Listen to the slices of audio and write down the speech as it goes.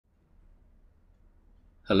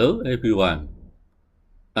Hello everyone,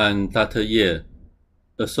 I'm Dr. Ye,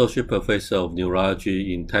 Associate Professor of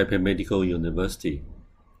Neurology in Taipei Medical University.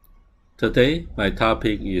 Today, my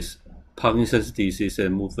topic is Parkinson's disease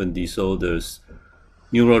and movement disorders,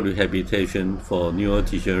 neurorehabilitation for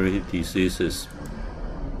neurodegenerative diseases.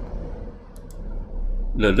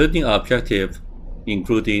 The learning objective,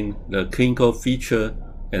 including the clinical feature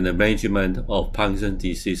and the management of Parkinson's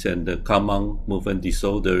disease and the common movement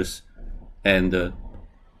disorders, and the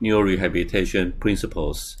neurorehabilitation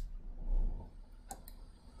principles.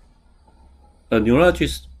 A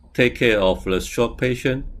neurologist takes care of the stroke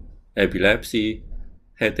patient, epilepsy,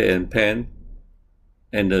 headache and pain,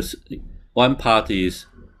 and one part is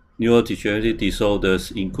neurodegenerative disorders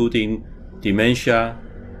including dementia,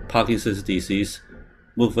 Parkinson's disease,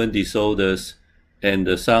 movement disorders,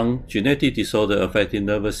 and some genetic disorder affecting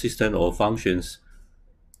nervous system or functions.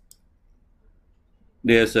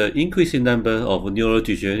 There's an increasing number of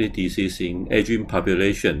neurodegenerative diseases in aging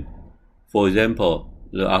population. For example,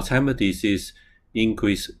 the Alzheimer's disease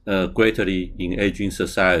increased greatly in aging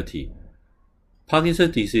society.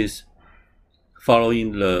 Parkinson's disease,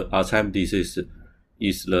 following the Alzheimer's disease,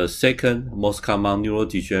 is the second most common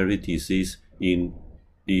neurodegenerative disease in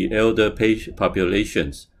the elder patient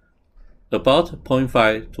populations. About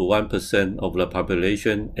 0.5 to 1% of the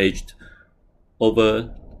population aged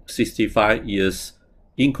over 65 years,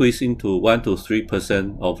 increasing to 1 to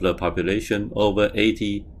 3% of the population over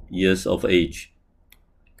 80 years of age.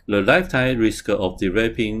 The lifetime risk of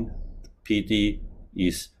developing PD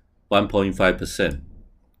is 1.5%.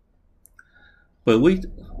 When we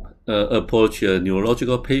approach a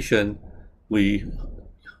neurological patient, we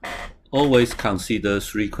always consider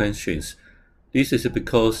three questions. This is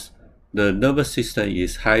because the nervous system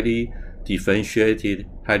is highly differentiated,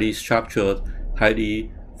 highly structured,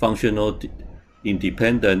 highly functional,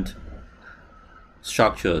 independent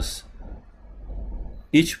structures.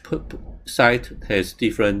 Each site has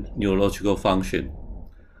different neurological function.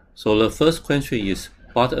 So the first question is,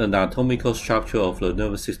 what anatomical structure of the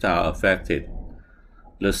nervous system are affected?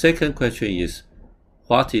 The second question is,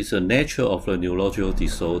 what is the nature of the neurological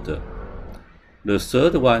disorder? The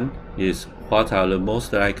third one is, what are the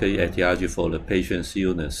most likely etiology for the patient's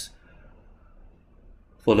illness?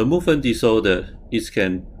 For the movement disorder, it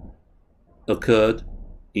can occur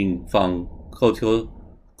from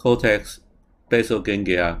cortex, basal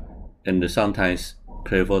ganglia, and sometimes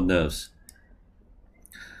peripheral nerves.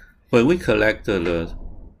 When we collect the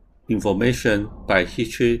information by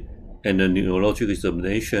history and the neurological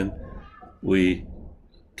examination, we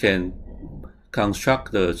can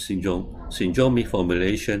construct the syndromic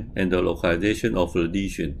formulation and the localization of the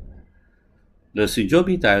lesion. The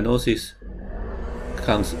syndromic diagnosis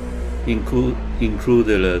include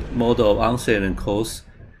the mode of onset and cause,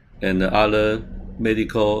 and other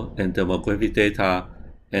medical and demographic data,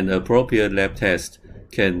 and appropriate lab tests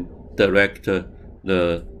can direct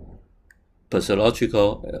the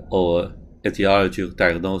pathological or etiological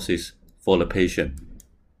diagnosis for the patient.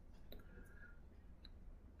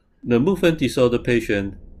 The movement disorder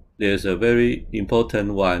patient, there's a very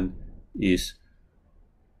important one, is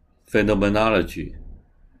phenomenology,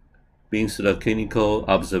 means the clinical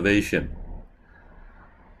observation.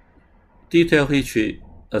 Detailed history,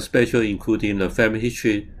 especially including the family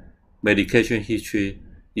history, medication history,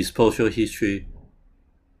 exposure history,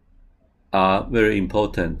 are very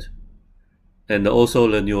important. And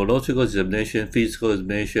also the neurological examination, physical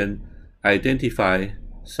examination, identify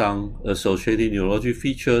some associated neurologic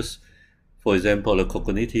features, for example, the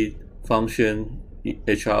cognitive function,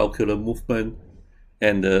 extraocular movement,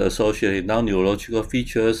 and the associated non-neurological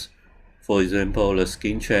features, for example, the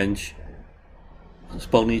skin change,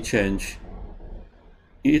 bony change.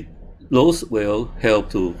 Those will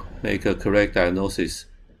help to make a correct diagnosis.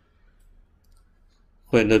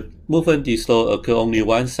 When the movement disorder occurs only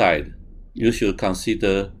one side, you should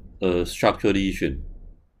consider a structural lesion.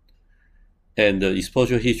 And the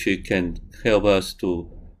exposure history can help us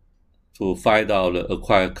to find out the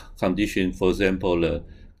acquired condition, for example, the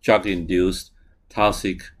drug-induced,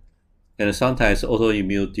 toxic, and sometimes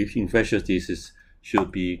autoimmune infectious disease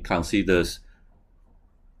should be considered.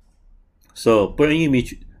 So brain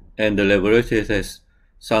image and the laboratory test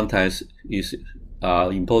sometimes is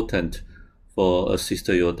important for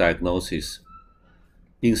assisting your diagnosis.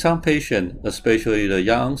 In some patients, especially the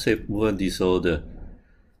young onset movement disorder,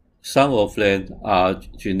 some of them are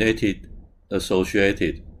genetic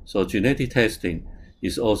associated. So genetic testing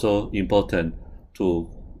is also important to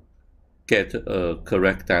get a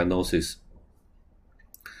correct diagnosis.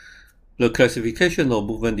 The classification of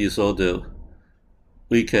movement disorder,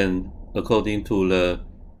 we can, according to the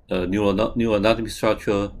neuroanatomic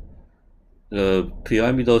structure. The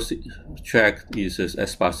pyramidal tract is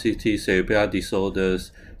spasticity, cerebral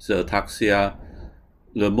disorders, the ataxia.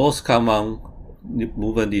 The most common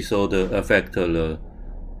movement disorder affect the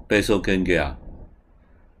basal ganglia.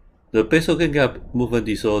 The basal ganglia movement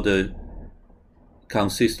disorder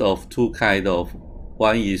consists of two kinds of.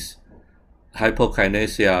 One is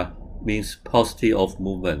hypokinesia, means paucity of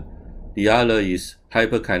movement. The other is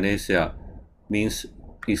hyperkinesia, means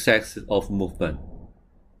excess of movement.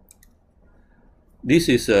 This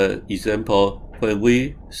is an example. When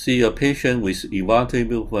we see a patient with involuntary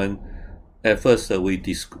movement, at first we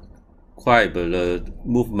describe the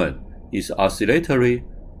movement is oscillatory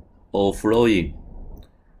or flowing,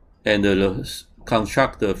 and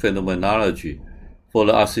construct the phenomenology. For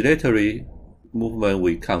the oscillatory movement,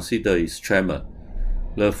 we consider is tremor.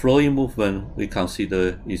 The flowing movement we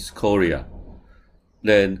consider is chorea.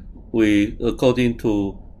 Then we, according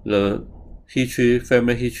to the history,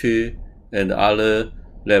 family history, and other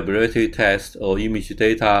laboratory tests or image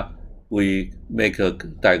data, we make a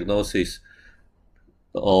diagnosis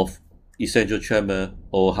of essential tremor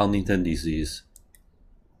or Huntington disease.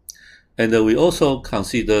 And we also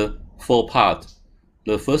consider 4 parts.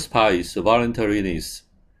 The first part is voluntariness.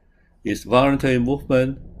 Is voluntary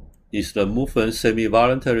movement, is the movement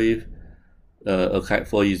semi-voluntary,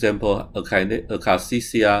 for example,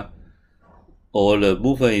 akathisia, or the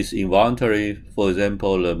movement is involuntary, for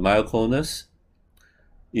example, the myoclonus.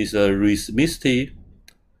 Is a rhythmicity,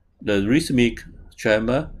 the rhythmic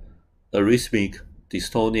tremor, the rhythmic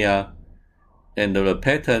dystonia, and the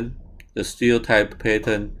pattern, the stereotype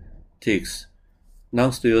pattern, tics,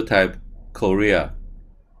 non-stereotype chorea,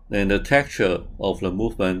 and the texture of the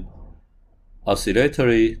movement,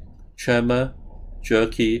 oscillatory, tremor,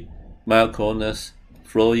 jerky, myoclonus,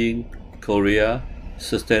 flowing, chorea,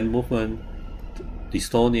 sustained movement,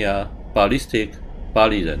 dystonia, ballistic,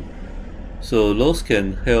 ballident. So those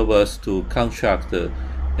can help us to construct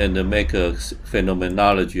and make a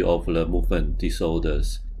phenomenology of the movement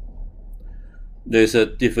disorders. There's a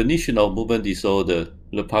definition of movement disorder.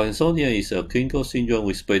 The Parkinsonian is a clinical syndrome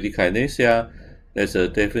with bradykinesia. There's a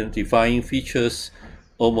defining features,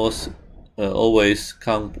 almost always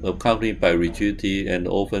accompanied by rigidity and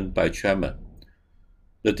often by tremor.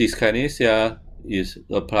 The dyskinesia is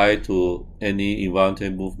applied to any involuntary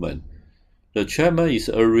movement. The tremor is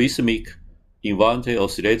a rhythmic, involuntary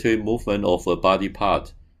oscillatory movement of a body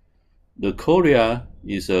part. The chorea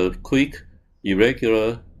is a quick,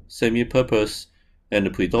 irregular, semi-purpose,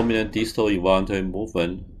 and predominant distal involuntary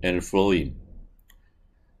movement and flowing.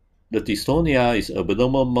 The dystonia is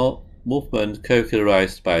abnormal movement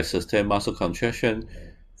characterized by sustained muscle contraction,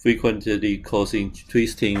 frequently causing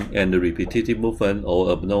twisting and repetitive movement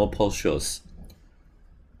or abnormal postures.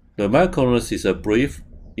 The myoclonus is a brief,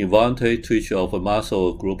 involuntary twitch of a muscle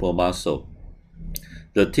or group of muscle.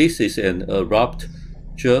 The tics is an abrupt,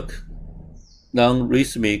 jerk,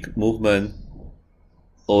 non-rhythmic movement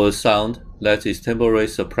or sound that is temporarily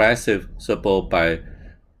suppressive, supported by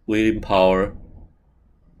willing power.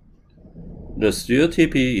 The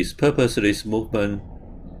stereotypy is purposeless movement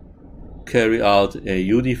carried out in a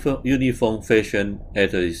uniform fashion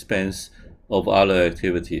at the expense of other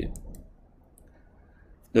activity.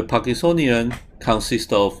 The Parkinsonian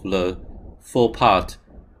consists of the 4-part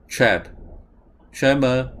trap: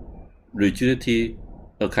 tremor, rigidity,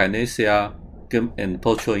 akinesia, and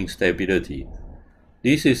postural instability.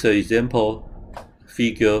 This is an example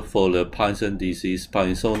figure for the Parkinson disease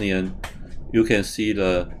Parkinsonian. You can see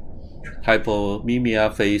the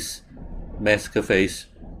hypomimia face, mask face,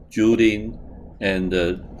 drooling, and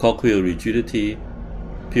cochlear rigidity,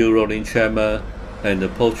 pure rolling tremor, and the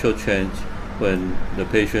postural change when the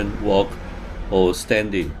patient walks or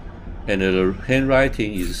standing, and the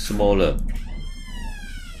handwriting is smaller.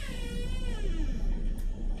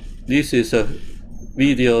 This is a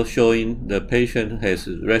video showing the patient has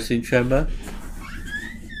resting tremor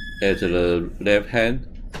at the left hand,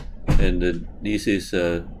 and this is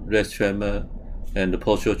a rest tremor and the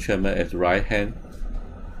postural tremor at the right hand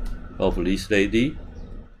of this lady.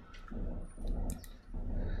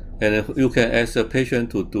 And you can ask the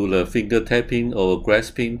patient to do the finger tapping or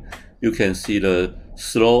grasping. You can see the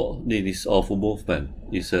slowness of movement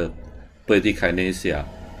is a bradykinesia,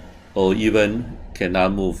 or even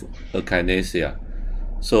cannot move akinesia.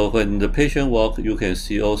 So when the patient walks, you can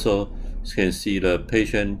see the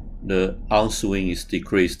patient, the arm swing is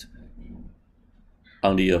decreased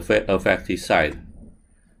on the affected side.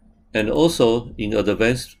 And also in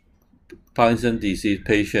advanced Parkinson disease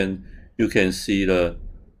patient, you can see the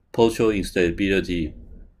postural instability.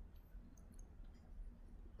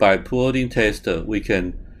 By Pdmd test, we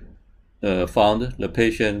can found the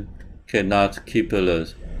patient cannot keep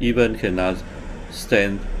even cannot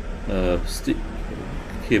stand,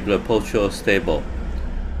 keep the posture stable.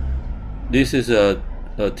 This is a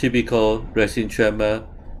typical resting tremor,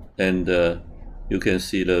 and you can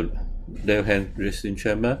see the left hand resting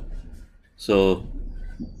tremor. So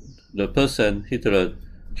the person Hitler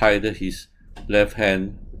hide his left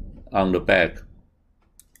hand on the back.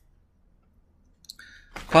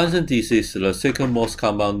 Parkinson's disease is the second most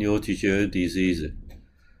common neurodegenerative disease.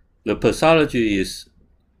 The pathology is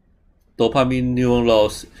dopamine neuron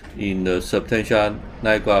loss in the substantia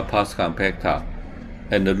nigra pars compacta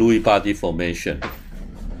and the Lewy body formation.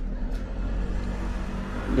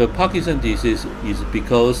 The Parkinson's disease is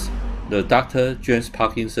because the Dr. James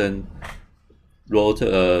Parkinson wrote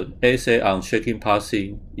an essay on shaking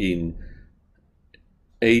passing in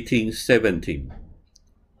 1817.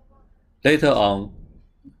 Later on,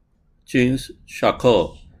 James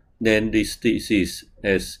Charcot named this disease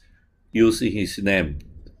as using his name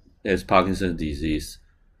as Parkinson's disease.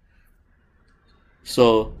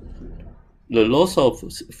 So the loss of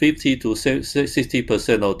 50 to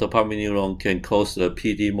 60% of dopamine neuron can cause the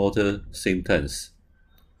PD motor symptoms.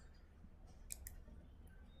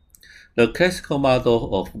 The classical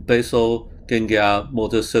model of basal ganglia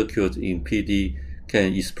motor circuit in PD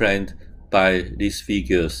can be explained by these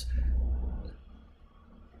figures.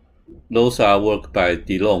 Those are work by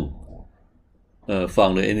DeLong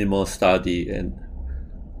from the animal study, and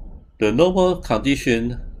the normal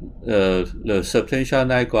condition, the substantia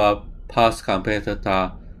nigra pars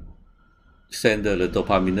compacta send the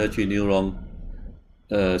dopaminergic neuron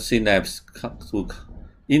synapse to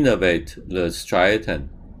innervate the striatum.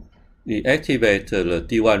 We activate the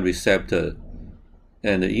D1 receptor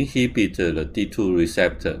and inhibit the D2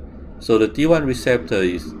 receptor. So the D1 receptor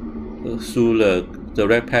is through the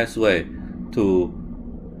direct pathway to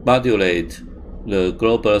modulate the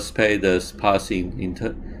global spadus passing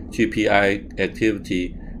into GPI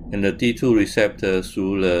activity, and the D2 receptor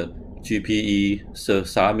through the GPE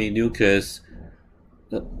salami nucleus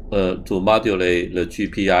to modulate the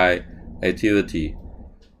GPI activity.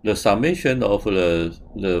 The summation of the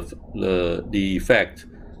effect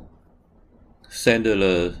send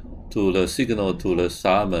to the signal to the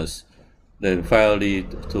thalamus, then finally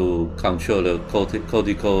to control the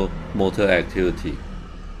cortical motor activity.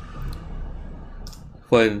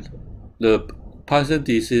 When the Parkinson's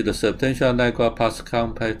disease, the substantia nigra pars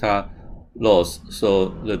compacta loss, so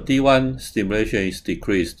the D1 stimulation is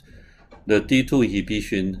decreased, the D2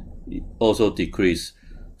 inhibition also decreased.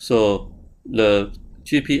 So the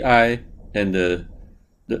GPI and the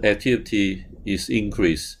activity is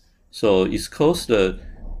increased. So it's caused the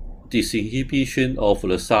disinhibition of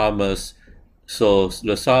the thalamus. So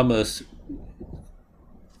the thalamus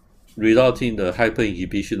resulting in the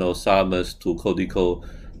hyperinhibition of thalamus to cortical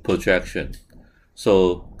projection.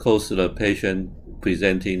 So cause the patient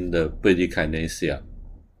presenting the bradykinesia.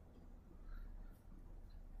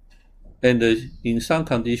 And in some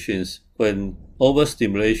conditions, when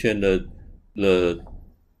overstimulation the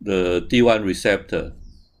D1 receptor,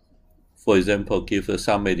 for example, give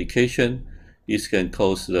some medication, it can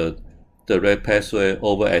cause the red pathway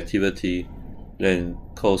overactivity, then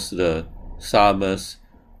cause the thalamus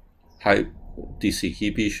high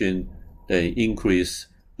disinhibition, then increase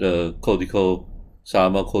the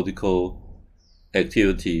thalamocortical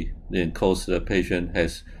activity, then cause the patient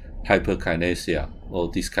has hyperkinesia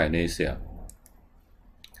or dyskinesia.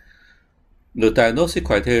 The diagnostic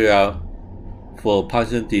criteria for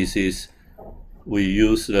Parkinson's disease, we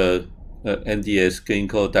use the NDS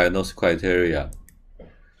clinical diagnostic criteria.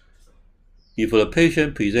 If the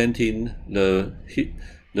patient presenting the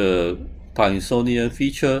Parkinsonian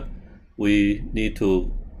feature, we need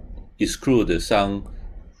to exclude some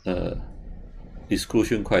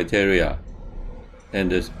exclusion criteria,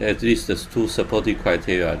 and at least the two supporting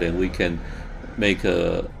criteria, then we can make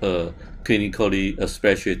a clinically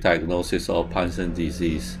specific diagnosis of Parkinson's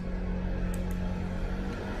disease.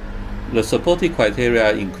 The supporting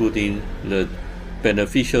criteria including the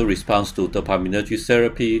beneficial response to dopaminergic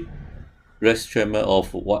therapy, rest tremor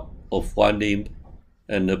of one limb,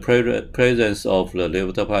 and the presence of the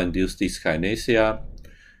levodopa-induced dyskinesia,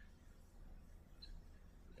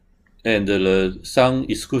 and some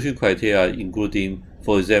exclusion criteria including,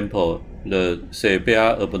 for example, the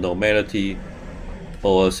cerebellar abnormality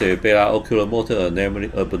or cerebellar oculomotor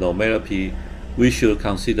abnormality. We should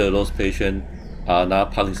consider those patients are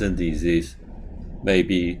not Parkinson's disease,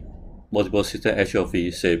 maybe multiple system atrophy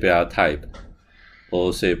cerebellar type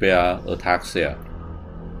or cerebellar ataxia.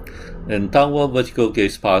 And downward vertical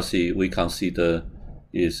gaze palsy we consider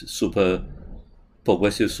is super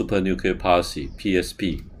progressive supranuclear palsy,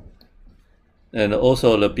 PSP. And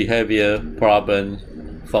also the behavior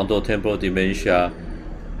problem, frontotemporal dementia,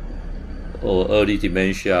 or early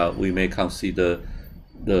dementia, we may consider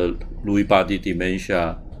the Lewy body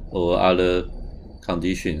dementia or other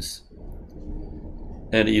conditions.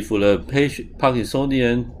 And if the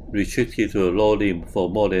Parkinsonian restricted to a low limb for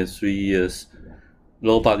more than 3 years,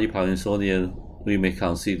 low body Parkinsonian, we may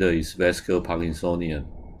consider is vascular Parkinsonian.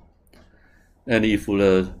 And if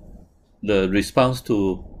the response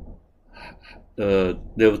to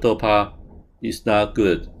levodopa is not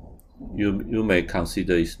good, you may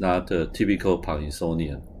consider it's not a typical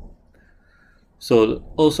Parkinsonian. So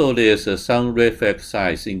also there's some red flag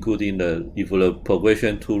signs, including if the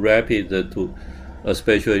progression too rapid,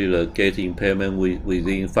 especially the gait impairment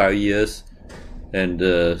within 5 years, and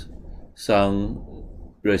some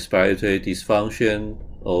respiratory dysfunction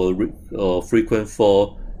or frequent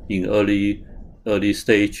fall in early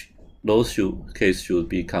stage. Those cases should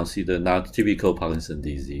be considered not typical Parkinson's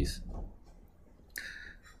disease.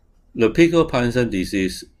 The typical Parkinson's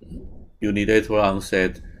disease, unilateral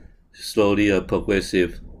onset, slowly a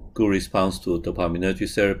progressive, good response to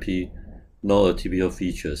dopaminergic therapy, no atypical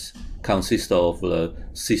features, consists of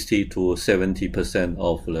 60 to 70%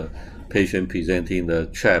 of the patient presenting the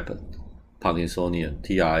TRAP Parkinsonian,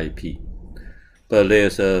 TRAP. But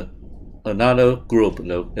there's another group,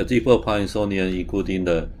 the atypical Parkinsonian, including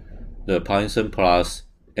the Parkinson plus,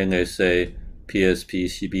 NSA, PSP,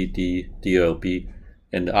 CBD, DLB,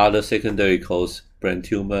 and other secondary causes, brain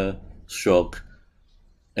tumor, stroke,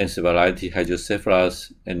 encephalitis,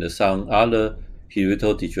 hydrocephalus, and some other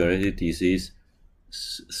hereditary disease,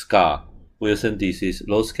 scar, Wilson disease.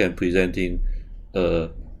 Those can presenting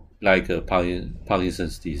like a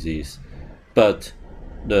Parkinson's disease, but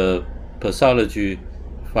the pathology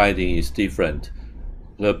finding is different.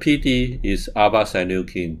 The PD is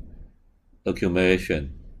alpha-synuclein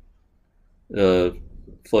accumulation.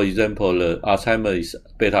 For example, the Alzheimer is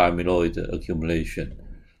beta-amyloid accumulation.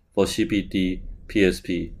 For CBD,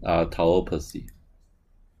 PSP are tauopathy.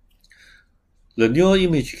 The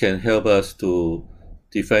neuroimage can help us to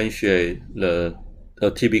differentiate the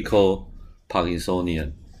typical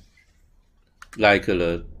Parkinsonian. Like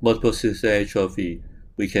the multiple system atrophy,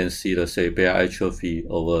 we can see the cerebral atrophy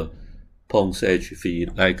over Pons atrophy,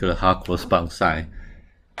 like the heart-response sign.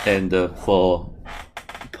 And for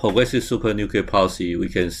progressive supranuclear palsy, we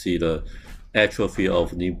can see the atrophy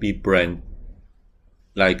of the midbrain,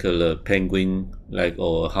 like the penguin,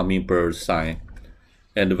 or hummingbird sign.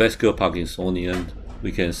 And the vascular Parkinsonian,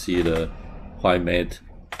 we can see the white matter,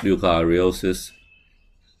 leukoariosis,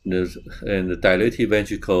 and the dilated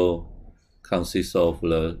ventricle consists of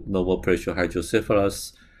the normal pressure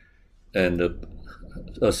hydrocephalus, and the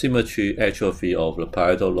asymmetry atrophy of the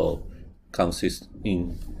parietal lobe consists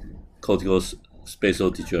in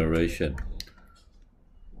corticospatial degeneration.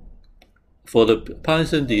 For the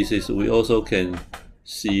Parkinson's disease, we also can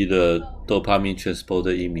see the dopamine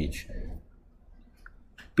transporter image.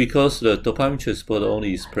 Because the dopamine transporter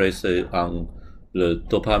only is placed on the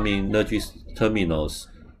dopaminergic terminals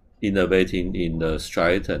innervating in the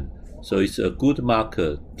striatum, so it's a good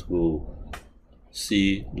marker to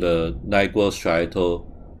see the nigrostriatal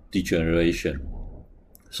degeneration.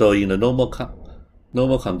 So in the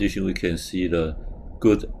normal condition, we can see the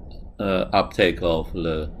good uptake of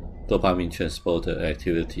the dopamine transporter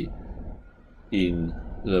activity. In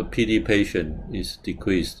the PD patient, is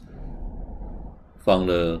decreased from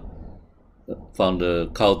the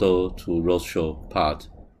caudal to rostral part.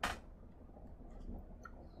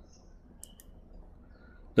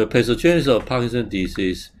 The pathogenesis of Parkinson's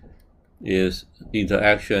disease is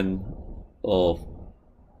interaction of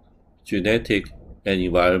genetic and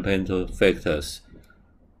environmental factors.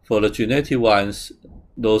 For the genetic ones,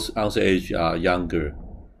 those onset age are younger.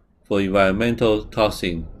 For environmental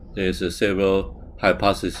toxin, there's several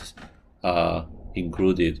hypotheses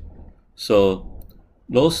included. So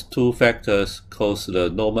those two factors cause the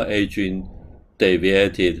normal aging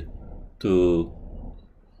deviated to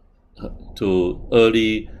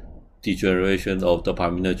early degeneration of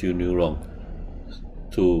dopaminergic neuron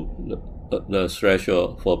to the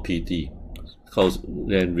threshold for PD,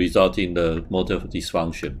 then resulting in the motor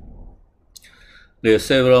dysfunction. There are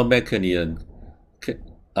several mechanisms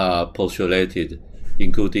postulated,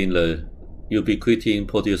 including the ubiquitin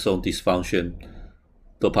proteasome dysfunction,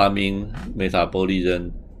 dopamine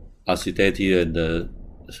metabolism, oxidative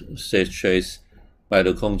and sex trace,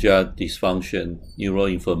 mitochondrial dysfunction,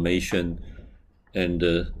 neuroinflammation, and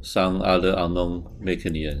some other unknown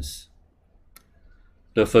mechanisms.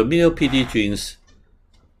 The familial PD genes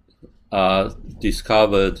are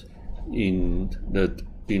discovered in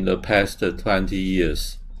the past 20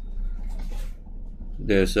 years.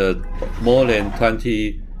 There's more than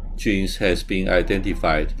 20 genes has been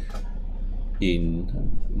identified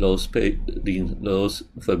in those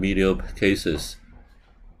familial cases.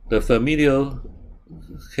 The familial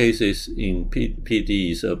cases in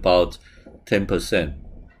PD is about 10%.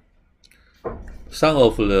 Some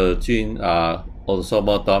of the genes are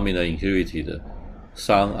autosomal dominant inherited,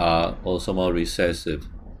 some are autosomal recessive.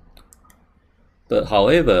 But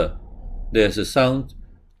however, there's some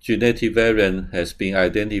genetic variant has been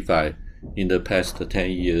identified in the past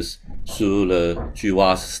 10 years through the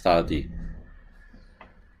GWAS study.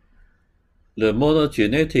 The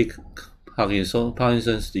monogenetic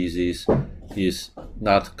Parkinson's disease is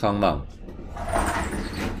not common,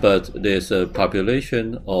 but there's a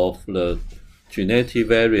population of the genetic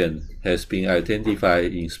variant has been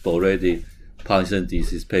identified in sporadic Parkinson's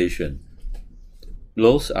disease patients.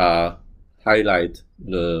 Those are highlight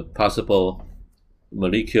the possible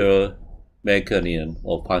molecular mechanism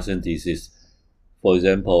of Parkinson's disease. For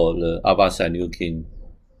example, the alpha-synuclein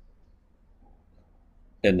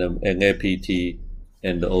and the NAPT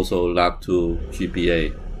and also LAC2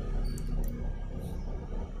 GBA.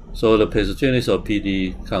 So the pathogenesis of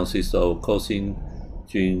PD consists of causing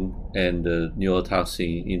gene and the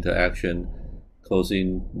neurotoxin interaction,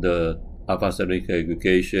 causing the alpha-synuclein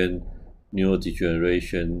aggregation,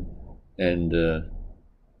 neurodegeneration, and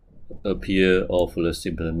appear of the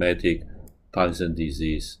symptomatic Parkinson's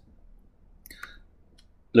disease.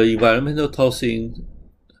 The environmental toxin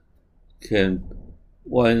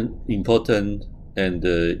one important and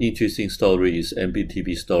interesting story is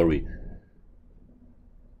MPTP story.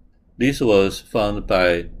 This was found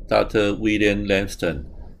by Dr. William Langston.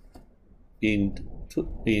 In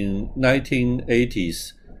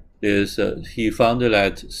 1980s, he found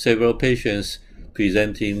that several patients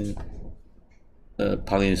presenting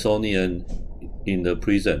Parkinsonian in the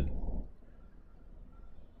prison.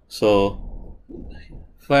 So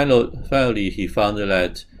finally he found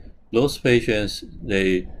that those patients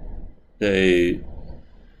they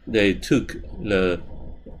took the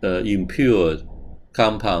impure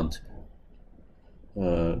compound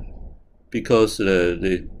because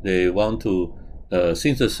they want to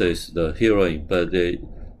synthesize the heroin, but the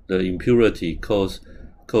impurity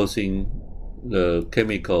causing the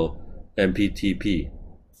chemical MPTP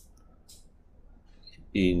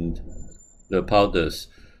in the powders.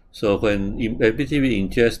 So when MPTP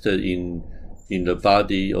ingested in the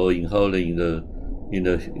body or inhaled in the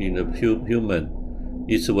human,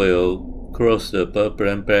 it will cross the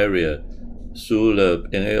blood-brain barrier through the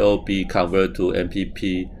NAOB convert to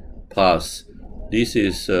MPP plus. This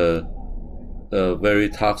is very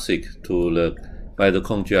toxic to the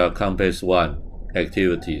mitochondrial complex 1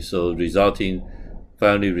 activity, so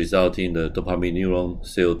finally resulting in the dopamine neuron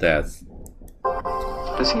cell death.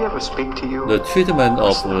 Does he ever speak to you? The treatment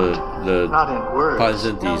of the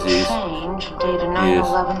Parkinson's disease is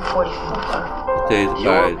dated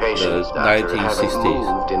by the 1960s.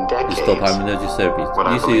 It's dopaminergic therapy.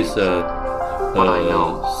 This is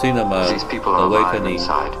cinema awakening.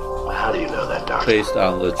 How do you know that, Doctor? Based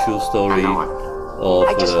on a true story of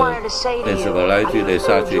the encephalopathy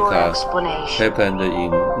lethargica happened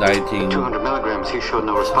in 200 milligrams, he showed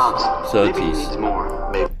no response. 1930s. Maybe he needs more.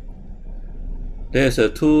 Maybe. There's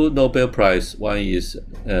two Nobel Prize. One is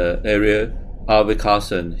Arvid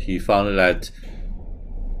Carlson. He found that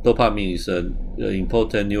dopamine is an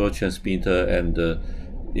important neurotransmitter and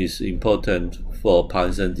is important for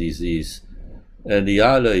Parkinson's disease. And the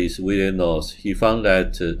other is William North. He found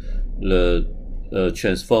that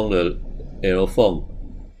transform the aerophone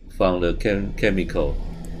from the chemical.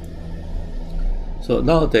 So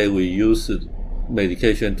nowadays we use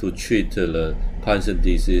medication to treat the Parkinson's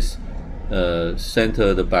disease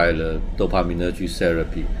centered by the dopaminergic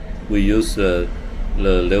therapy. We use the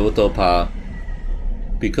levodopa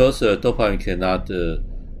because dopamine cannot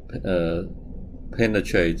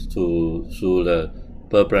penetrate through the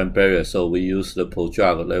blood-brain barrier, so we use the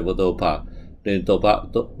prodrug levodopa. Then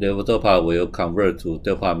levodopa will convert to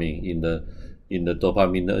dopamine in the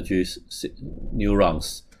dopaminergic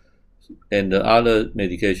neurons. And the other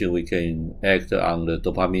medication we can act on the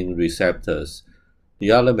dopamine receptors.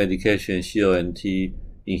 The other medication, CONT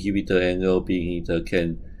inhibitor, NLB inhibitor,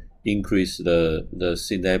 can increase the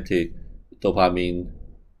synaptic dopamine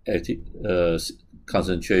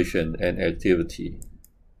concentration and activity.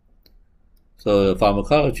 So the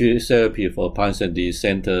pharmacology therapy for Parkinson's disease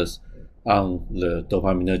centers on the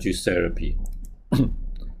dopaminergic therapy.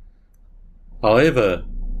 However,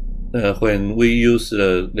 when we use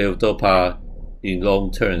the levodopa in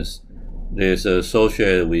long terms, is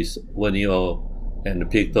associated with venial and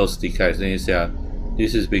pictus dyskinesia.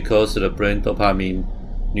 This is because the brain dopamine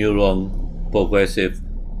neuron progressive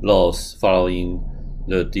loss following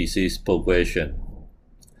the disease progression.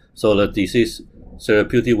 So the disease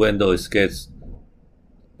therapeutic window gets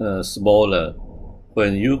smaller.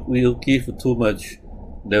 When you give too much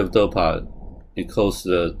levodopa, it causes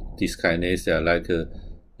the dyskinesia, like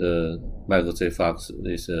the Michael J. Fox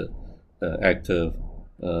is actor,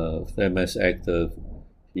 famous actor.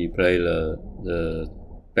 He played the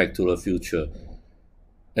Back to the Future.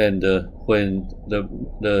 And when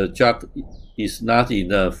the drug is not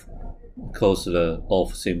enough, cause the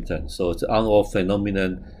off symptom. So it's on-off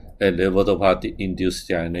phenomenon and levodopa-induced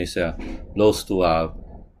dyskinesia. Those two are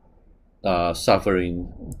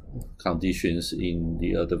suffering conditions in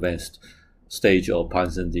the advanced stage of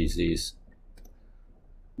Parkinson's disease.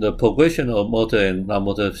 The progression of motor and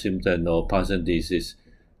non-motor symptoms of Parkinson's disease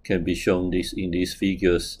can be shown in these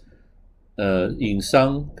figures. In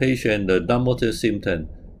some patients, the non-motor symptom,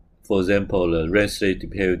 for example, the restless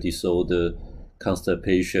behavior disorder,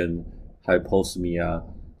 constipation, hyposmia,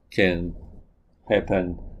 can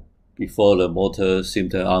happen before the motor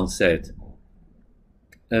symptom onset.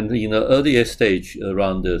 And in the earlier stage,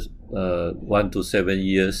 around 1 to 7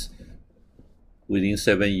 years, within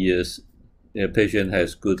 7 years, the patient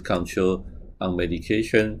has good control on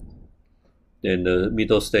medication. Then the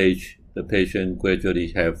middle stage, the patient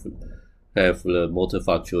gradually have the motor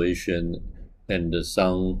fluctuation and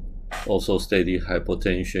some also steady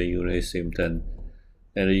hypotension, urinary symptom.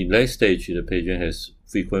 And in late stage, the patient has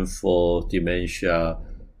frequent fall, dementia,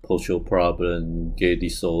 postural problem, gait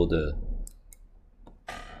disorder.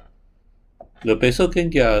 The basal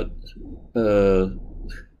ganglia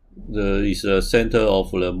is the center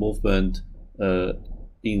of the movement.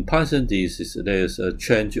 In Parkinson's disease, there is a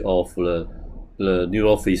change of the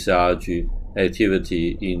neurophysiology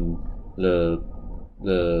activity in the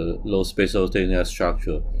low spatial ganglia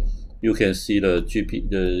structure. You can see the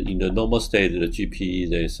in the normal state, the GPE,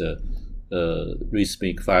 there is a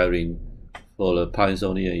rhythmic firing. For the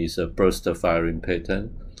Parkinsonian, is a burst firing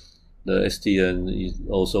pattern. The SDN is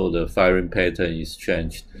also the firing pattern is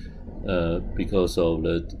changed because of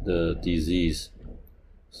the disease.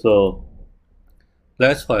 So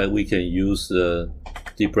that's why we can use the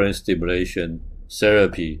deep brain stimulation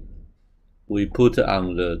therapy. We put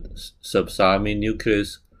on the subthalamic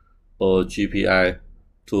nucleus or GPI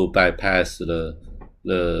to bypass the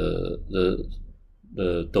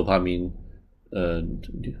dopamine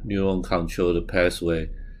neuron control pathway.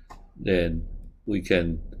 Then we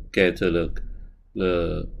can get the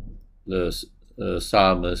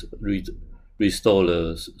thalamus, restore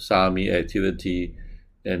the thalamic activity,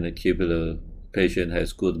 and keep the patient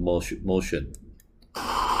has good motion.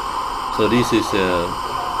 So this is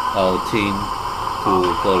our team for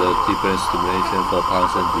the deep brain stimulation for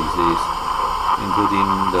Parkinson's disease, including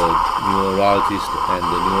the neurologist and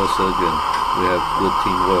the neurosurgeon. We have good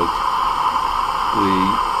teamwork. We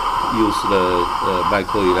use the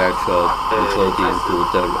microelectrode recording to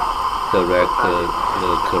direct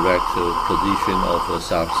the correct position of the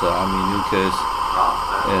subthalamic nucleus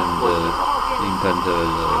and implant the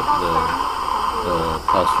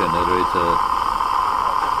pulse generator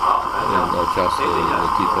and adjust the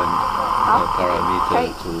different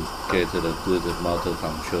parameters to get the good motor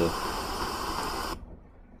control.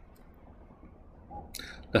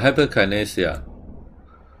 The hyperkinesia.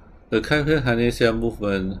 The hyperkinesia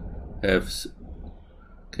movement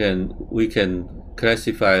we can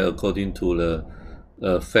classify according to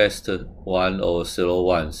the fast one or slow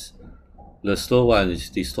ones. The slow one is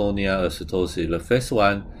dystonia acidosis. The fast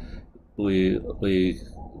one we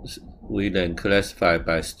then classify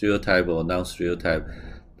by stereotype or non-stereotype.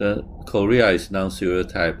 The chorea is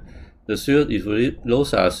non-stereotype. If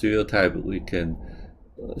those are stereotype, we can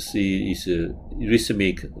see is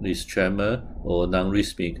rhythmic, this tremor, or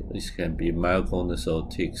non-rhythmic, this can be myoclonus or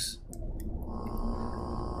tics.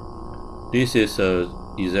 This is an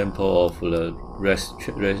example of the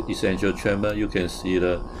essential tremor. You can see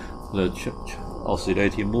the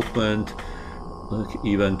oscillating movement,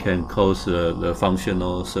 even can cause the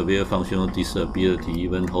severe functional disability,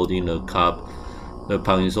 even holding the cup, the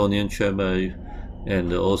Parkinsonian tremor,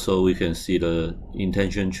 and also we can see the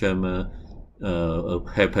intention tremor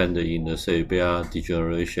happened in the cerebral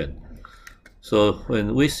degeneration. So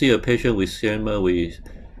when we see a patient with tremor, we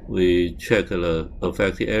check the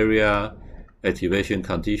affected area, activation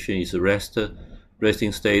condition is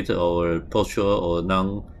resting state or postural or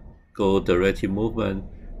non-goal directed movement,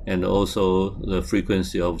 and also the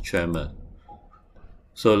frequency of tremor.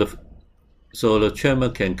 So the tremor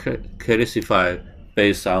can classify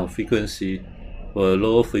based on frequency. For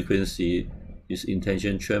low frequency is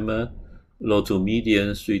intention tremor. Low to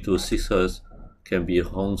medium 3 to 6 Hz can be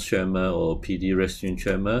Holmes tremor or PD resting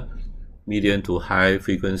tremor. Medium to high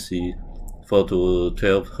frequency 4 to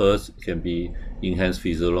 12 Hz can be enhanced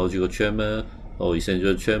physiological tremor or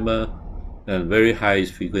essential tremor. And very high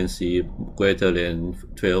frequency greater than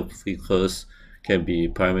 12 Hz can be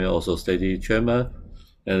primary orthostatic tremor.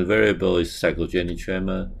 And variable is psychogenic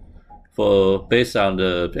tremor. Based on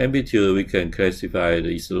the amplitude, we can classify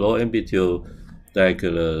the low amplitude like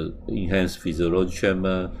the enhanced physiological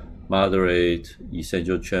tremor, moderate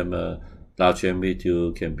essential tremor. Large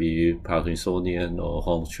amplitude can be Parkinsonian or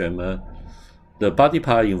Holmes tremor. The body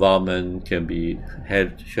part involvement can be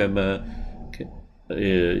head tremor,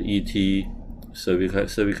 ET,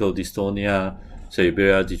 cervical dystonia,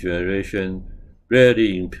 cerebral degeneration,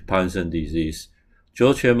 rarely in Parkinson's disease.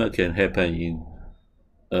 Jaw tremor can happen in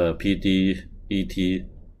PD, ET,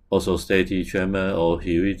 orthostatic tremor, or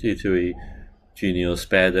hereditary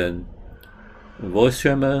geniospasm. Voice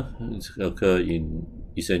tremor occur in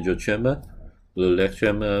essential tremor. The leg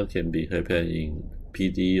tremor can happen in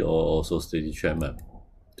PD or orthostatic tremor.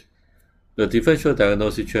 The differential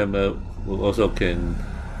diagnostic tremor also can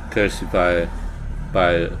classify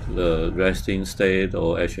by the resting state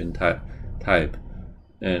or action type.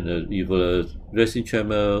 And if the resting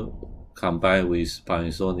tremor combined with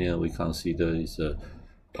Parkinsonian, we consider is a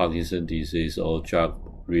Parkinson's disease or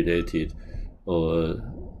drug-related or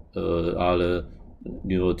other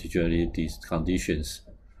neurodegenerative conditions.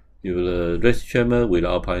 If the resting tremor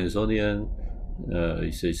without Parkinsonian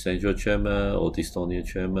is essential tremor or dystonia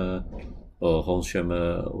tremor or Holmes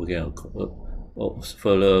tremor, we can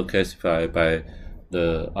further classify by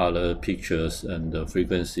the other pictures and the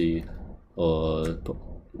frequency or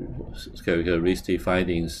characteristic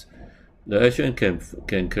findings. The action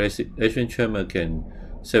action tremor can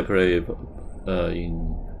separate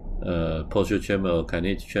in postural tremor or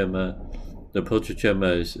kinetic tremor. The postural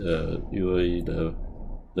tremor is usually the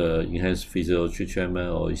enhanced physiological tremor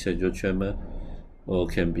or essential tremor, or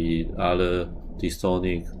can be other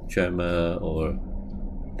dystonic tremor or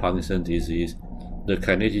Parkinson's disease. The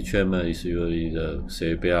kinetic tremor is usually the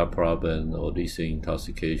cerebral problem or lithium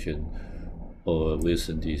intoxication or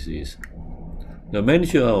Wilson disease. The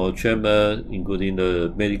magnitude of tremor, including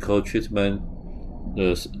the medical treatment,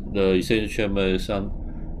 the essential tremor,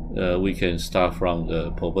 we can start from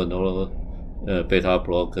the propranolol beta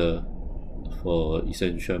blocker for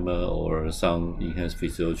essential tremor or some enhanced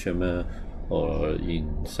physical tremor or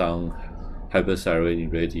in some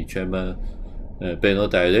hyperthyroid-related tremor.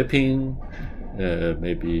 Benzodiazepine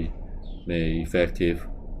may effective,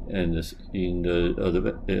 and in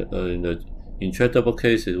the intractable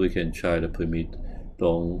cases, we can try the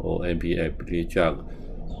primidone or NP-applied drug,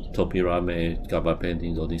 topiramate,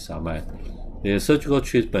 gabapentin, zonisamide. In surgical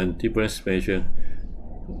treatment, differentiation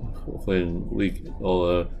when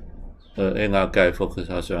NR guide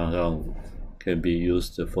focusation can be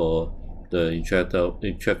used for the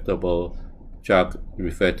intractable drug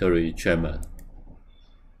refractory tremor.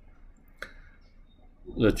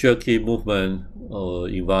 The jerky movement or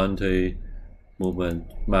involuntary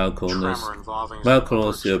movement, myoclonus.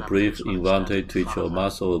 Myoclonus is a brief involuntary twitch of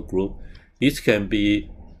muscle or group. It can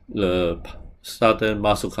be the sudden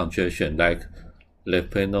muscle contraction, like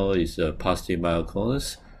left panel is a positive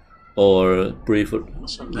myoclonus, or brief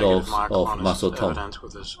loss of muscle tone.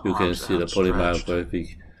 You can see the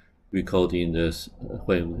polymyographic recording this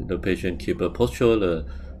when the patient keep a posture, the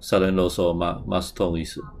sudden loss of muscle tone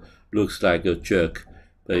looks like a jerk,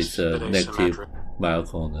 but it's a negative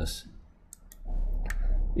myoclonus.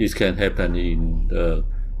 It can happen in the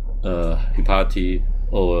hepatic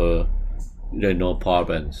or renal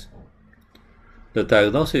problems. The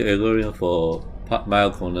diagnostic algorithm for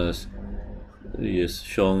myoclonus is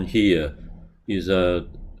shown here. Is an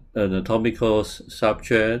anatomical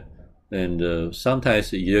subject, and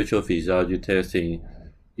sometimes electrophysiology testing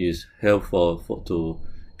is helpful to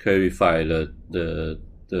clarify the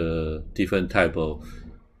different type of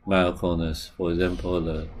myoclonus. For example,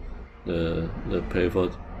 the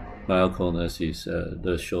peripheral myoclonus is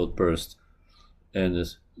the short burst, and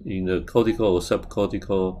in the cortical or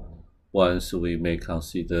subcortical ones, we may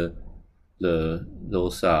consider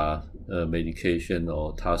those are medication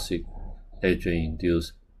or toxic agent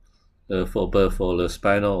induced. But for the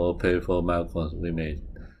spinal or peripheral myoclonus, we may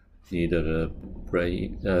need the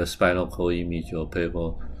brain spinal cord image or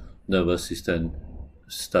peripheral nervous system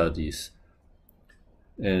studies.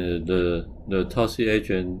 And the toxic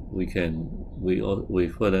agent, we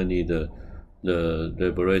further need the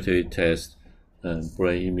laboratory test and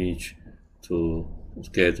brain image to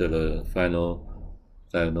get the final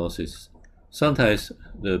diagnosis. Sometimes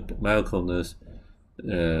the myoclonus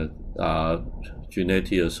are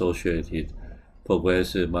genetically associated: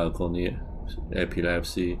 progressive myoclonic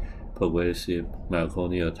epilepsy, progressive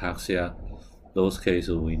myoclonic ataxia. Those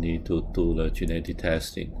cases we need to do the genetic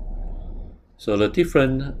testing. So the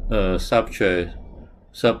different subtype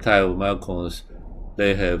of myoclonus,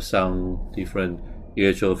 they have some different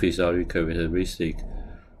electrophysiologic characteristics.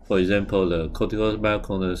 For example, the cortical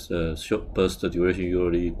myoclonus short burst duration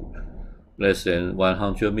usually less than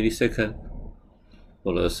 100 milliseconds.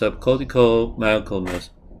 For the subcortical myoclonus,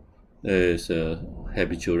 there is a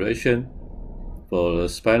habituation. For the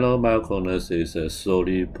spinal myoclonus, there is a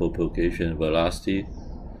slowly propagation velocity.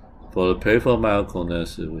 For the peripheral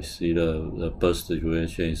myoclonus, we see the burst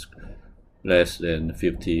duration is less than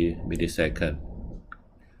 50 milliseconds.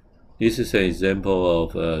 This is an example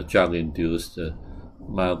of drug-induced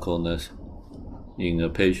myoclonus in a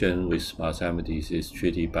patient with Alzheimer's disease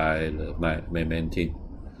treated by the memantine.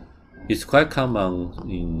 It's quite common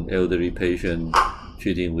in elderly patients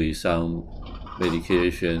treating with some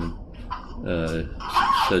medication,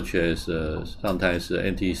 such as sometimes the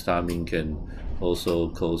antihistamine can also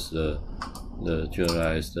cause the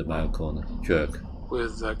generalized myoclonus jerk.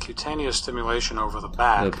 With cutaneous stimulation over the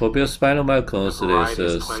back, the propriospinal myoclonus is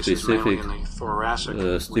a specific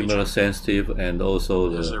stimulus sensitive, and also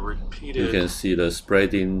you can see the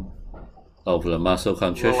spreading of the muscle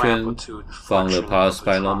contraction from the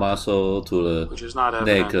paraspinal muscle to the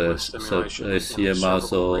neck SCM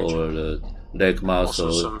muscle or the leg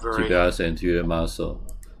muscle, tibialis anterior muscle.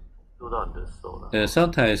 And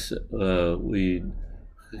sometimes we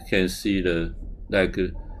can see the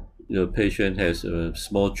patient has a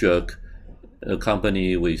small jerk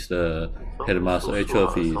accompanied with the head muscle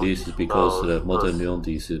atrophy. This is because of the motor neuron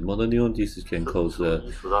disease. Motor neuron disease can cause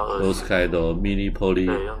those kind of mini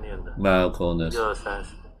polymyoclonus.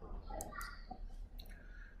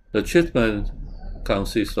 The treatment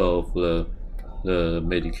consists of the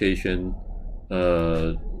medication.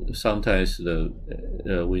 Sometimes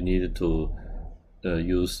we need to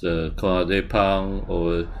use the clonazepam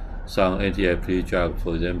or some anti-epileptic drug,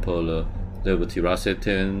 for example,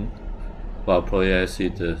 levetiracetam, valproic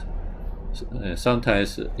acid.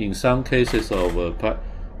 Sometimes, in some cases of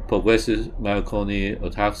progressive myoclonic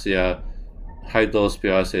ataxia, high-dose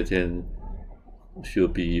piracetam will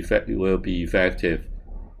be effective.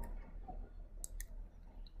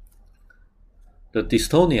 The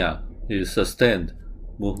dystonia is sustained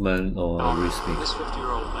movement or arrhythmia.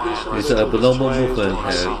 It's abnormal movement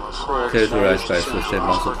characterized by sustained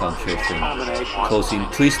muscle contraction, causing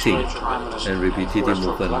twisting and repetitive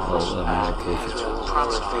movement of abdominal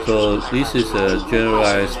portion. So this is a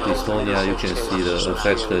generalized dystonia. You can see the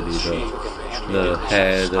affected the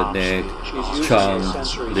head, the neck, trunk,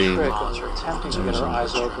 limb,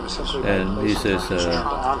 and this is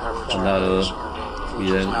another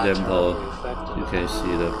example. You can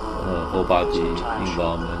see the whole body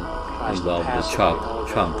involvement the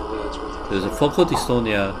trunk. There's a focal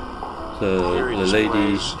dystonia. The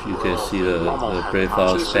lady, you can see the breath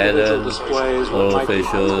pattern,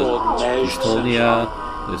 orofacial dystonia.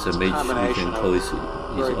 There's a Mage, we can call it.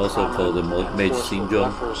 It's also called the Mage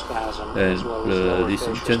syndrome. And this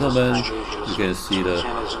gentleman, you can see the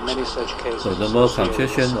normal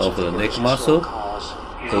contraction of the neck muscle,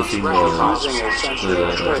 causing the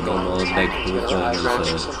normal neck movement.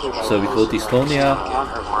 Cervical dystonia.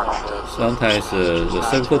 Sometimes the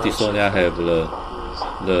cervical dystonia have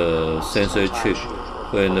the sensory trick.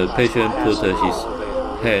 When the patient puts his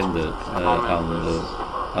hand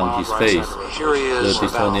on his face, the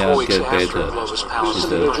dystonia gets better. It's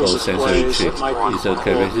a called sensory trick. It's a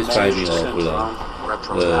characteristic finding of the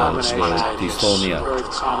dystonia.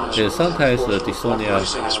 And sometimes the dystonia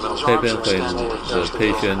happens when the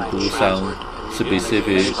patient do some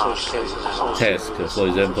specific task, for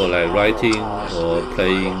example, like writing or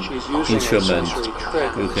playing instrument.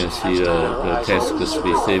 You can see the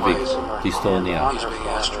task-specific dystonia.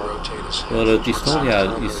 Well, the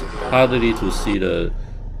dystonia is hardly to see the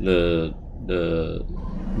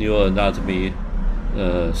neuroanatomy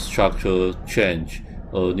structural change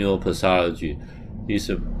or neuropathology. It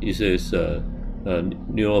is a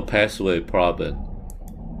neural pathway problem,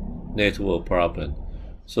 network problem.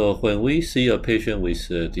 So when we see a patient with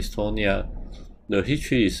dystonia, the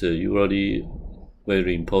history is usually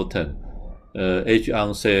very important. Age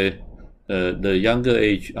onset, the younger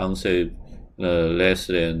age onset, less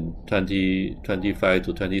than 25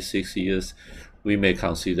 to 26 years, we may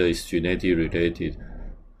consider is genetic related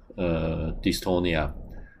dystonia.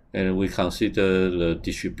 And we consider the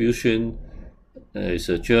distribution is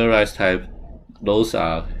a generalized type. Those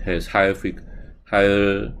has high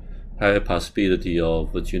higher possibility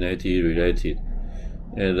of genetic related.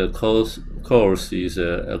 And the cause is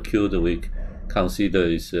acute. We consider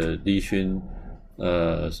is lesion,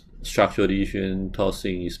 structural lesion,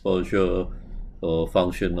 toxin exposure, or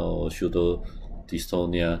functional shoulder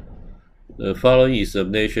dystonia. The following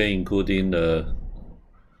examination, including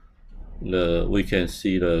we can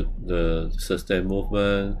see the sustained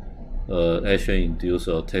movement, action-induced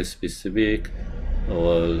or text-specific,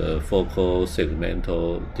 or focal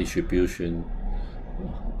segmental distribution,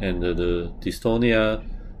 and the dystonia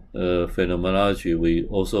phenomenology. We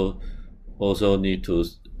also need to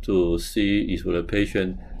see if the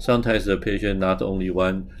patient. Sometimes the patient not only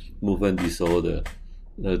one movement disorder.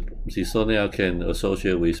 Dystonia can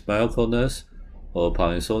associate with myoclonus or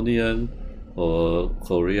Parkinsonian or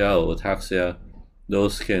chorea or ataxia.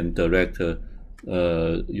 Those can direct to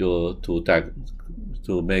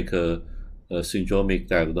make a syndromic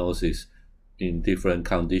diagnosis in different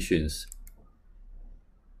conditions.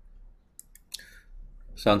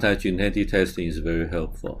 Sometimes genetic testing is very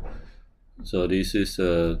helpful. So this is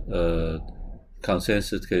a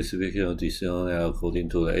consensus classification of dystonia according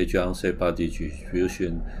to the age onset body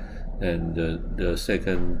distribution, and the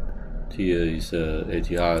second tier is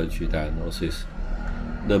etiology diagnosis.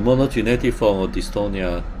 The monogenetic form of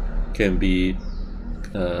dystonia can be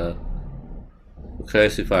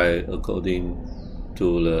classified according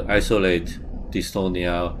to the isolate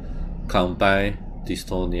dystonia, combined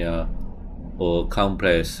dystonia, or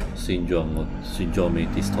complex syndrome or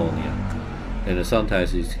syndromic dystonia. And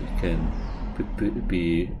sometimes it can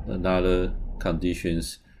be another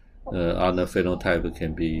conditions, other phenotype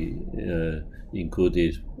can be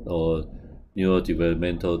included, or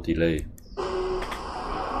neurodevelopmental delay.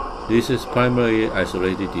 This is primarily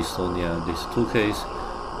isolated dystonia. These two cases,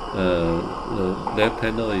 the left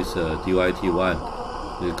panel is DYT1,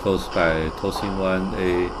 it's caused by toxin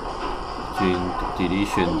 1A gene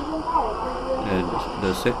deletion, and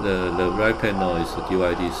the right panel is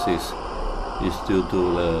DYT6. Is due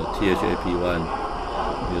to the THAP1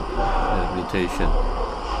 mutation.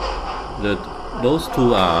 Those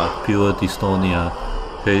two are pure dystonia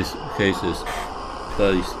cases,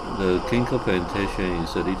 but the clinical presentation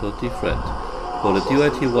is a little different. For the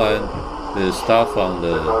DYT1, they start from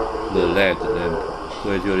the leg and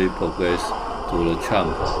gradually progress to the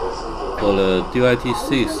trunk. For the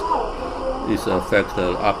DYT6, it affects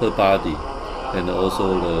the upper body and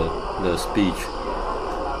also the speech.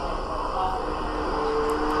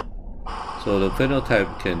 So the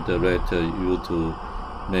phenotype can direct you to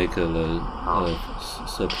make a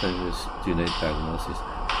subcutaneous genetic diagnosis.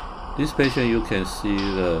 This patient, you can see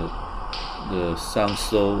some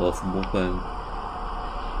slow of movement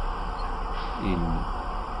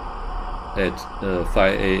at 5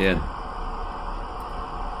 a.m.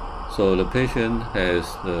 So the patient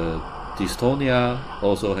has the dystonia,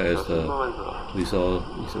 also has we saw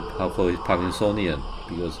it's Parkinsonian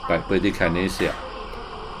because by bradykinesia.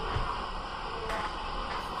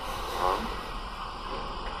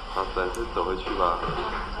 暂时走回去吧。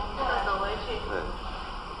走回去。对。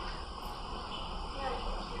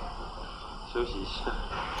休息一下。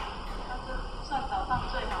算早上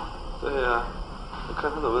最好。对呀，我看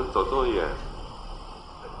他能不能走这么远。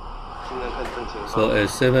现在看正前方。So at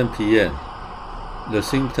 7 p.m., the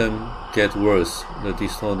symptom get worse. The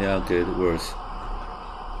dystonia get worse.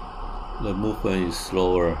 The movement is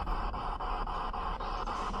slower.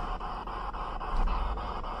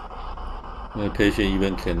 The patient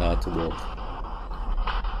even cannot walk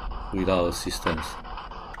without assistance.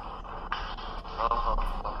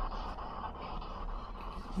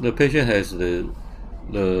 The patient has the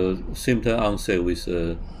symptom onset with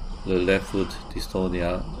the left foot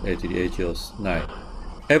dystonia at the age of 9.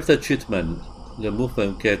 After treatment, the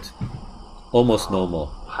movement gets almost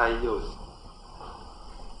normal.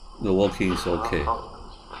 The walking is okay.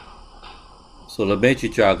 So the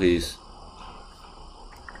magic drug is.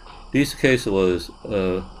 This case was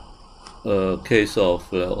a case of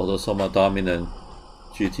autosomal dominant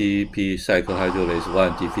GTP cyclohydrolase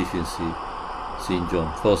 1 deficiency syndrome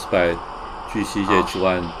caused by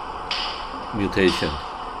GCH1 mutation.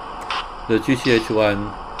 The GCH1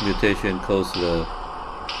 mutation causes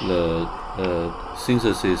the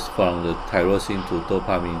synthesis from the tyrosine to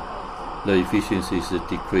dopamine. The efficiency is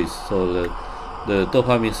decreased, so the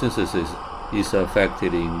dopamine synthesis is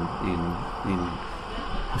affected in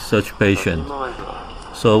such patient.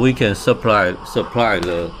 So we can supply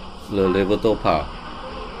the levodopa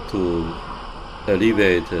to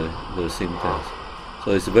alleviate the symptoms.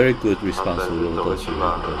 So it's a very good response to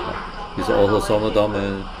levodopa. It's autosomal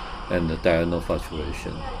dominant and the diurnal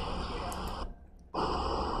fluctuation.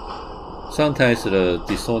 sometimes the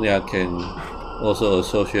dystonia can also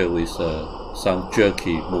associate with some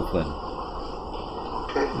jerky movement.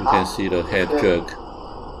 You can see the head jerk.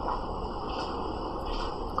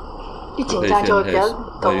 The patient has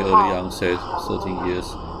very early onset, 13 years.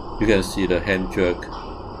 You can see the hand jerk.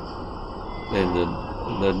 And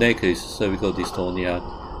the neck is cervical dystonia.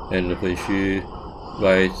 And when she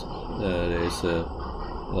rides, there's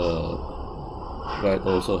right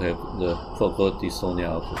also have the focal dystonia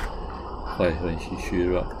of when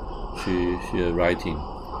she writing.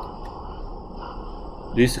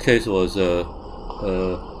 This case was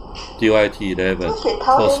DYT11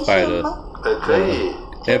 caused by the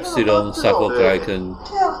epsilon sarcoglycan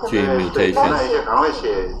gene mutation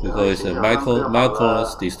because it's a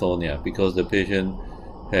myoclonus dystonia, because the patient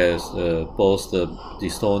has both the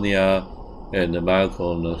dystonia and the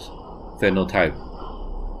myoclonus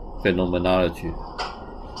phenomenology.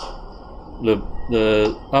 The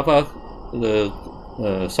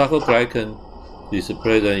sarcoglycan is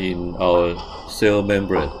present in our cell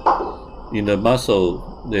membrane. In the muscle,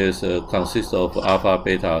 there's consists of alpha,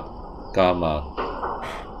 beta, gamma,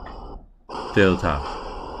 delta.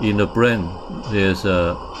 In the brain, there's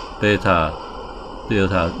beta,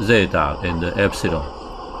 delta, zeta, and the epsilon.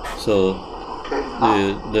 So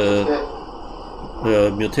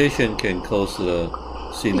the mutation can cause the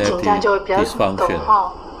synaptic dysfunction.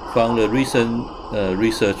 From the recent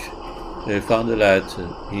research, they found that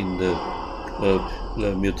in the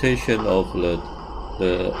mutation of the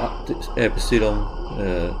epsilon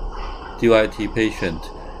DYT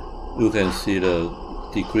patient, you can see the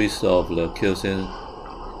decrease of the calcium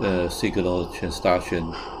signal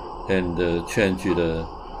transduction and change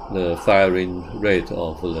the firing rate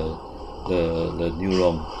of the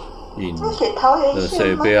neuron in the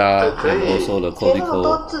cerebellum and also the cortical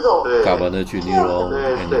GABAergic neuron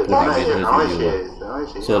and the glutamatergic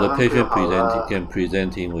neuron. So the patient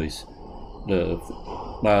presenting with the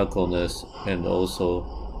myoclonus and also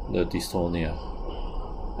the dystonia.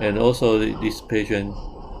 And also this patient,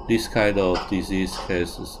 this kind of disease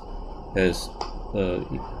has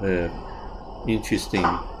interesting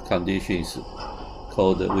conditions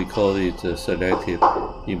we call it selective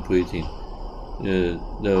imprinting.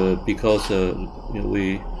 Because the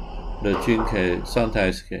gene can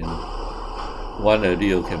sometimes one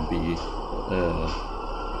allele can be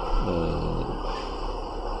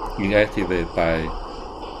inactivated by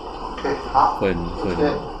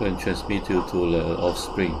when transmitted to the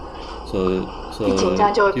offspring. So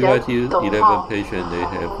DYT11 patient, they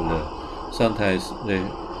have sometimes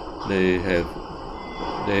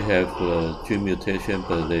they have gene mutation,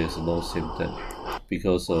 but there is no symptom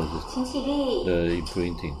because of the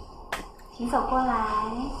imprinting.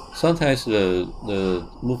 Sometimes the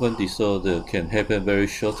movement disorder can happen very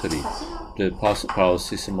shortly, the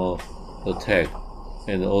paroxysmal attack,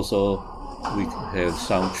 and also we have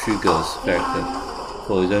some triggers factor.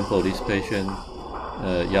 For example, this patient,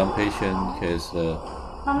 young patient, has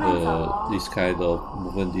this kind of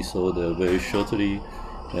movement disorder very shortly,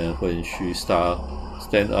 and when she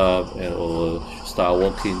stand up or start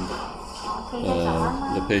walking,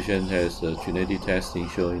 the patient has genetic testing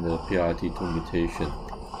showing the PRT2 mutation.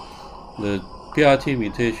 The PRT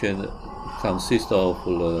mutation consists of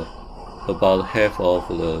about half of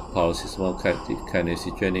the paroxysmal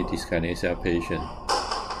kinesiogenic dyskinesia patient.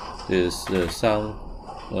 There's some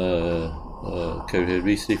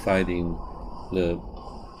characteristic finding. The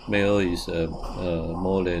male is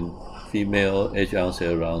more than female, age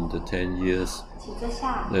onset around 10 years,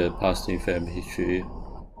 the positive family history,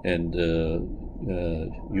 and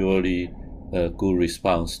usually good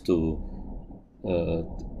response to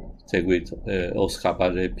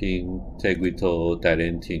oscarbilepin, Tegretol,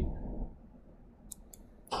 Dilantin.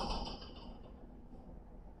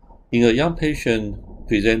 In a young patient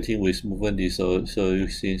presenting with movement disorder, so you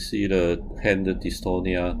can see the hand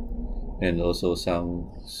dystonia and also some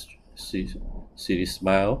silly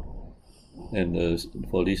smile. And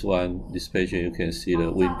for this patient, you can see the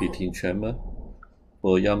wind beating tremor.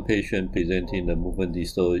 For a young patient presenting the movement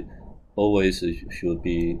disorder, always should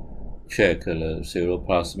be check the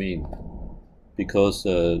cerebroplasmin, because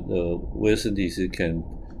the Wilson disease can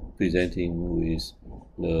presenting with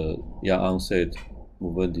the young onset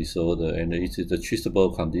movement disorder, and it is the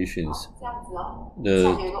treatable conditions.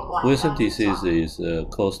 The Wilson disease is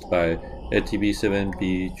caused by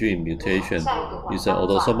ATP7B gene mutation. It's an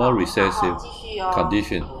autosomal recessive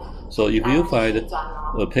condition. So if you find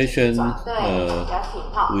a patient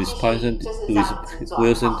with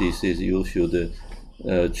Wilson disease, you should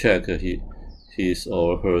check his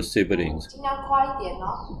or her siblings.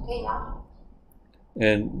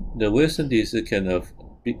 And the Wilson disease can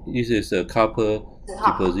this is a copper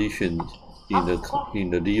deposition in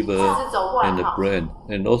the liver and the brain,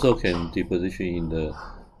 and also can deposition in the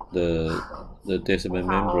descending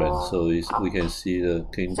membrane. So we can see the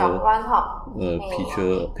clinical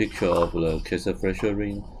picture of the cancer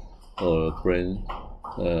fracturing or brain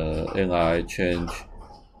MRI change,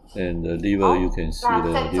 and the liver you can see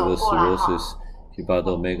the liver cirrhosis,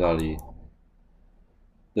 hepatomegaly.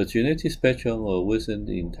 The genetic spectrum of Wilson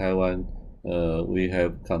in Taiwan, we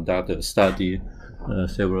have conducted a study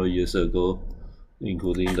several years ago,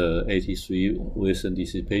 including the 83 Wilson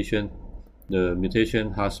disease patient. The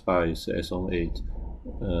mutation hotspot is exon 8,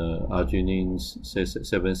 arginine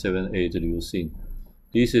 778 leucine.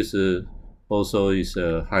 This is also is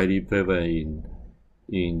highly prevalent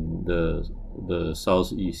in the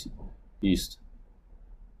Southeast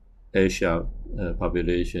Asia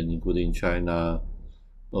population, including China,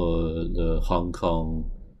 the Hong Kong,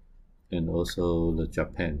 and also the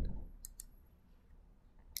Japan.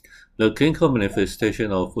 The clinical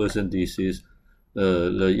manifestation of Wilson disease,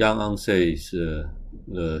 the young onset is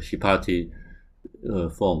the hepatic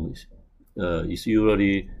form is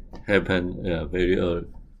usually happen very early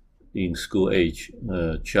in school age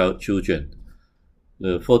children.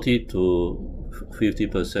 40 to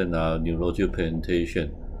 50% are neurological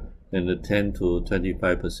presentation, and 10 to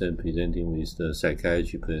 25% presenting with the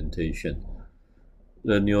psychiatry presentation.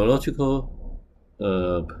 The neurological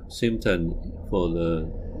symptom for the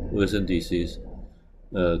Wilson disease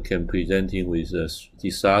can presenting with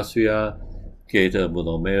dysarthria, gait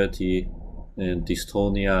abnormality, and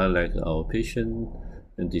dystonia like our patient,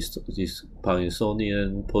 and this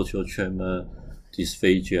Parkinsonian, postural tremor,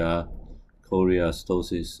 dysphagia,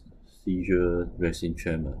 choreostosis, seizure, racing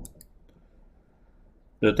tremor.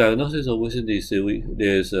 The diagnosis of Wilson disease,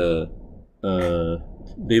 there's a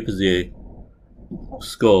Lipsy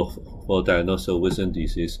score for diagnosis of Wilson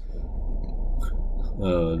disease.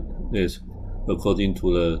 There's according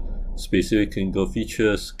to the specific clinical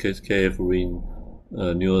features, KF-ring,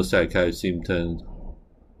 neuropsychiatric symptoms,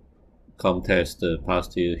 test,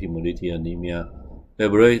 positive hemolytic anemia,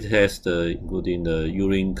 laboratory tests including the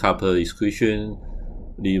urine copper excretion,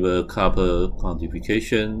 liver copper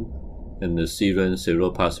quantification, and the serum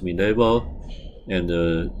seroplasmin level. And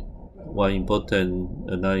another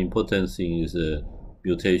important thing is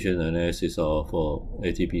mutation analysis for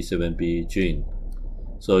ATP7B gene.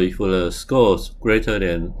 So if the scores greater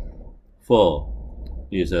than 4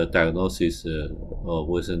 is a diagnosis of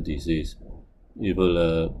Wilson disease. If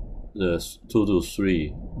the 2 to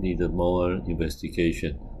 3 need more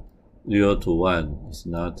investigation. 0 to 1 is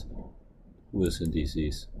not Wilson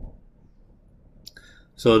disease.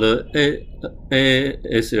 So the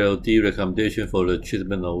ASLD recommendation for the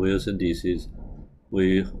treatment of Wilson disease,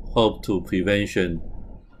 we hope to prevention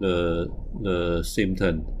the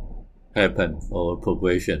symptom happen or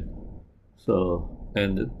progression. So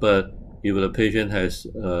but if the patient has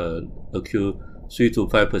acute 3 to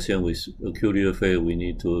 5% with acute liver failure, we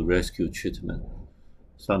need to rescue treatment.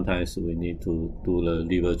 Sometimes we need to do the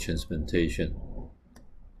liver transplantation.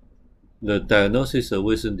 The diagnosis of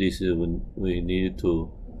Wilson disease, we need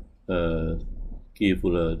to give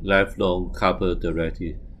the lifelong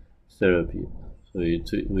copper-directed therapy. So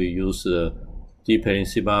we use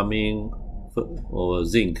diphenhydramine or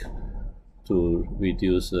zinc to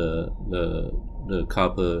reduce the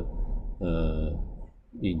copper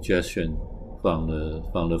ingestion from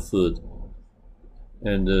the food,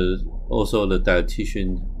 and also the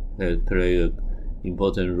dietitian has played an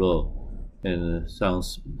important role, and some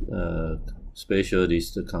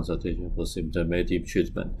specialist consultation for symptomatic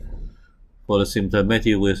treatment. For the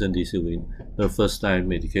symptomatic Wilson disease, the first line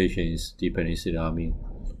medication is diphenhydramine.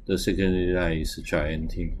 The second line is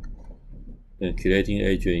trientine. And chelating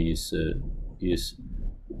agent is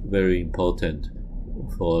very important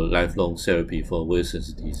for lifelong therapy for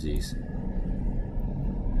Wilson's disease.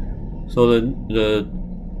 So the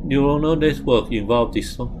neuronal network involved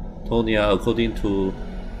dystonia, according to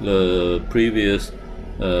the previous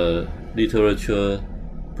literature,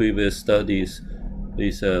 previous studies,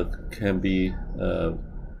 is can be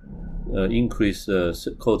increase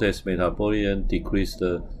cortex metabolism, decrease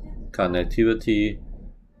the connectivity,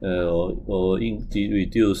 or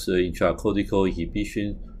reduce intracortical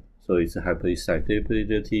inhibition, so it's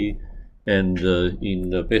hyperexcitability. And in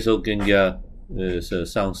the basal ganglia, there's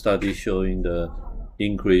some studies showing the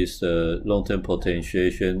increased long-term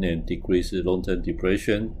potentiation and decreased long-term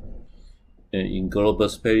depression. And in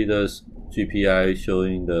globus pallidus, GPI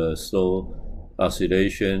showing the slow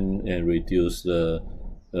oscillation and reduce the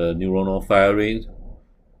neuronal firing,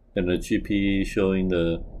 and the GP showing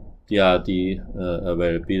the DRD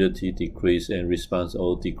availability decrease and response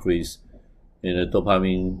all decrease, and the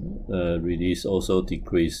dopamine release also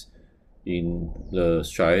decrease in the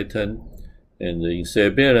striatum. And in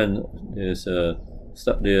cerebellum,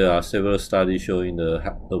 there are several studies showing the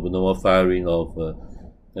abnormal firing of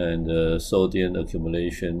and sodium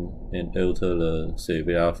accumulation and alter the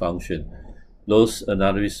cerebellar function. Those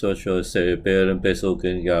another research shows cerebellum basal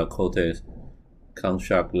ganglia cortex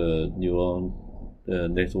construct the neuron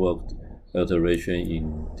network alteration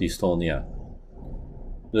in dystonia.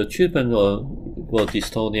 The treatment for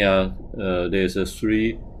dystonia, there's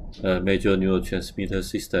three major neurotransmitter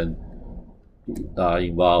systems are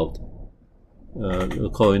involved. The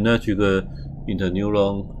cholinergic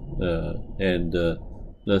interneuron, and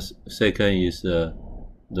the second is the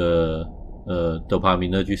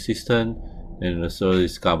dopaminergic system, and the third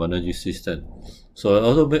is GABAergic system. So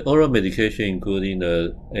oral medication including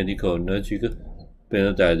the anticholinergic,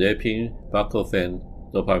 benzodiazepine, baclofen,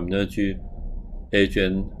 dopaminergic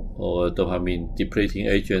agent or dopamine depleting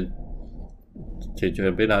agent,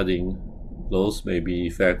 Pdmd, those may be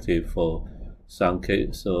effective for some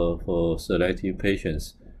cases for selective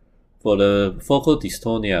patients. For the focal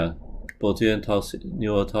dystonia, botulinum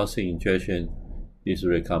neurotoxin injection is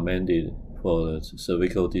recommended for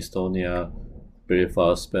cervical dystonia,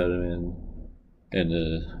 peripheral experiment,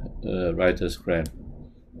 and writer's cramp.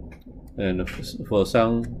 And for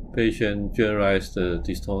some patients, generalized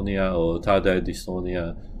dystonia or tardive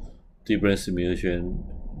dystonia, deep brain stimulation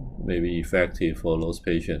may be effective for those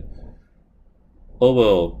patients.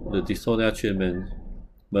 Overall, the dystonia treatment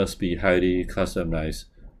must be highly customized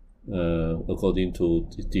according to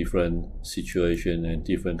the different situation and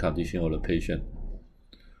different condition of the patient.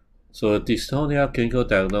 So the dystonia clinical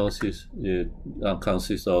diagnosis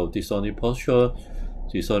consists of dystonic posture,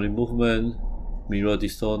 dystonic movement, mirror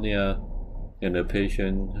dystonia, and the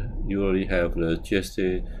patient usually have the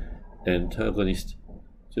gesture antagonist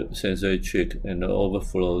sensory trick and the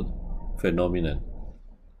overflow phenomenon.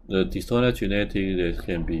 The dystonia genetic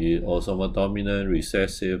can be autosomal dominant,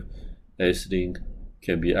 recessive, X-linked,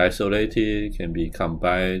 can be isolated, can be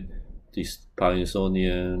combined,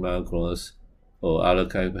 Parkinsonian, myoclonus, or other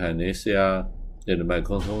kind of amnesia. Then the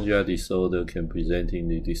mitochondrial disorder can present in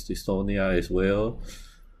this dystonia as well.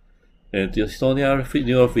 And dystonia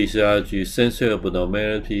neurophysiology, sensory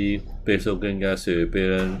abnormality, basal ganglia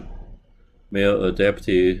cerebellum,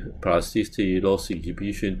 maladaptive plasticity, loss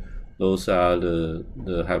inhibition. Those are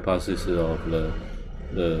the hypothesis of the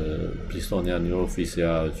dystonia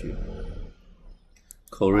neurophysiology.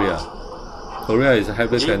 Chorea is a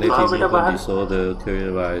hyperkinetic movement disorder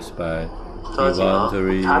characterized by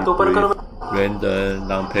involuntary, random,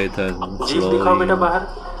 non-pattern, slowing,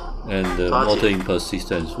 and motor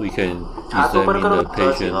impersistence. We can examine the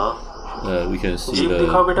patient. We can see the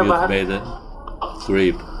movement,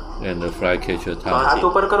 grip, and the fly catcher touching.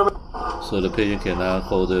 So the patient cannot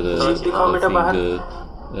hold the finger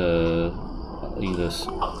in the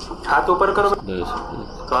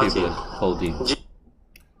table holding.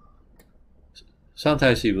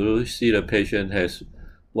 Sometimes if you see the patient has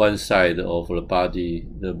one side of the body,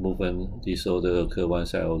 the movement disorder occur one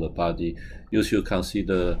side of the body, you should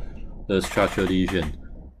consider the structural lesion.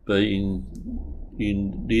 But in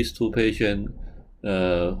these two patients,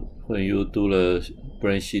 when you do the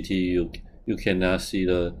brain CT, you cannot see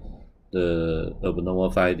the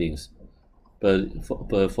abnormal findings. But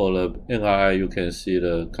for the MRI, you can see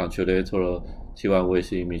the contralateral T1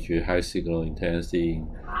 wave image with high signal intensity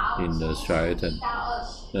in the striatum.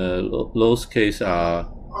 Those cases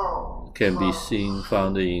can be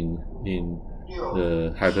found in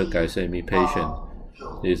the hyperglycemic patient.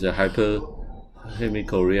 There's a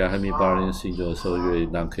hemichorea, hemibarren syndrome associated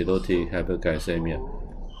with non-ketotic hyperglycemia.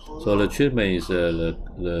 So the treatment is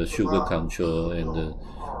the sugar control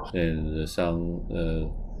and some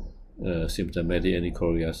symptomatic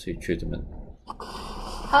antichorea treatment.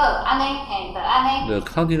 The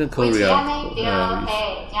continental chorea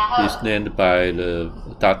is named by the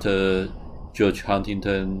Dr. George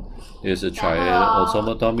Huntington as a triad: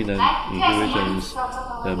 autosomal dominant, inheritance,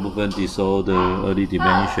 movement disorder, early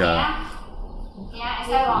dementia.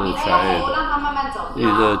 The triad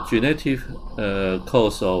is a genetic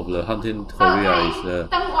cause of the Huntington chorea is the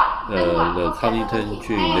Huntington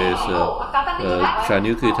gene. There's a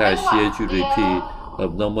trinucleotide CAG repeat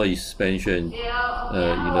abnormal expansion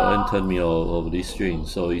in the N-terminal of this gene,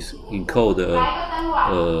 so it's encode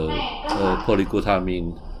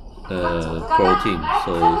polyglutamine protein,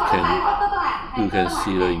 so you can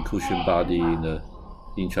see the inclusion body in the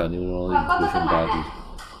intraneuronal inclusion body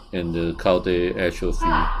and the caudate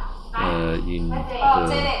atrophy in the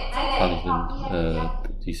Parkinson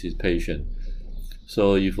disease patient.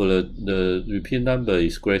 So if the repeat number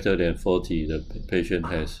is greater than 40, the patient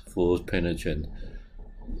has full penetration.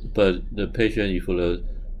 But the patient, if the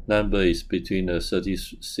number is between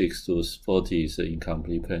 36 to 40, is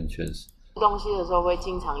incomplete penetration.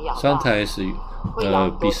 Sometimes,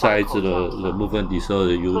 besides the movement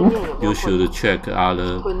disorder, you should check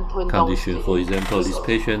other conditions. For example, this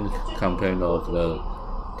patient complained of the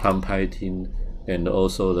tongue biting and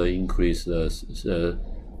also the increase the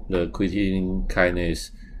creatine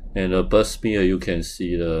kinase. And the blood smear, you can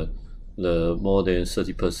see the more than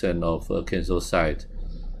 30% of cancer site.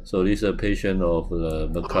 So this is a patient of the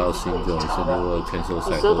McLeod syndrome. It's a neural cancer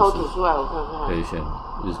psychosis patient.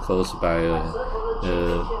 It's caused by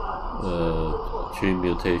gene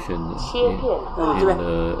mutation in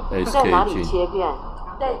the SK gene.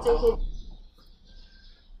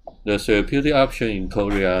 The therapeutic option in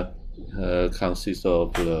Korea consists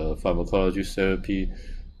of pharmacology therapy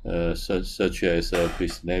such as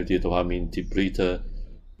Pdmd dopamine depleter,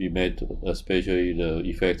 especially the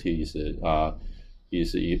effective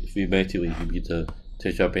is VMAT2 inhibitor,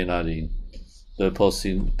 tetrabenazine. The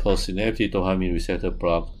postsynaptic dopamine receptor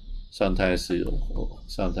block sometimes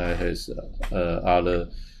has other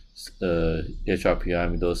HRP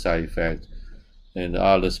amyloid side effect, and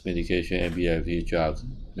other medication MBIP drugs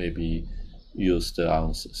may be used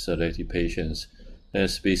on selected patients. And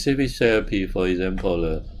specific therapy, for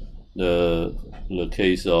example, the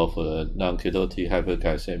case of non-ketotic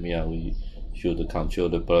hyperglycemia, we should control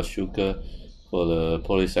the blood sugar. For the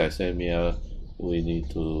polycythemia, we need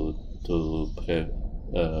to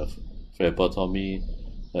phlebotomy.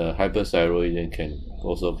 Hyperthyroidism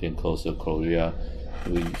can cause chorea.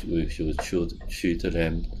 We should treat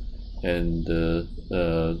them. And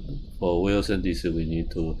for Wilson disease, we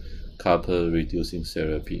need to couple reducing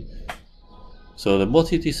therapy. So the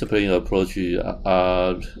multidisciplinary approach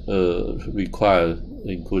are required,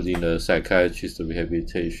 including the psychiatrist,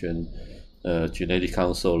 rehabilitation, genetic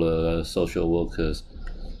counselor, social workers.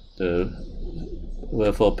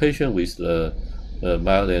 For patients with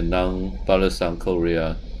mild and non-bothersome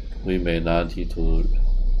chorea, we may not need to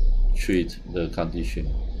treat the condition.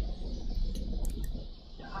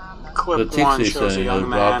 Clip the 1 tics shows a is young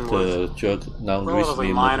man with jerk,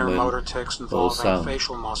 relatively minor motor movement tics or involving sound.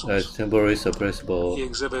 facial muscles. That's temporary suppressible, He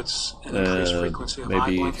exhibits an increased frequency of eye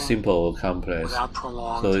maybe blinking simple or complex. without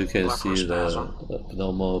prolonged So you can see the blepharospasm,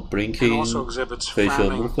 abnormal and blinking, also exhibits facial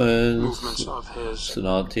frowning movements, movements of his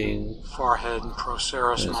snorting, forehead and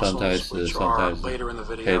procerus and muscles, which are sometimes later in the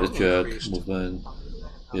video head jerk increased movement.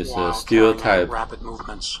 It's while a carrying out stereotype, rapid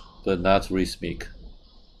movements. but not rhythmic.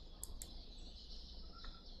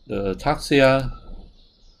 The ataxia,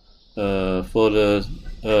 for the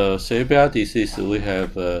cerebral disease, we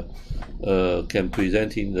have can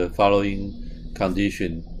presenting the following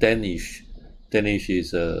condition. Danish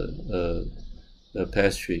is a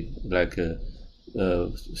pastry like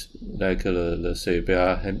the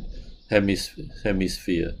cerebral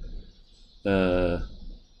hemisphere.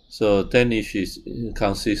 So Danish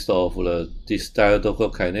consists of this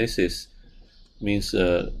dialdocokinesis, means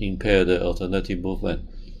impaired alternative movement.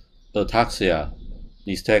 Ataxia,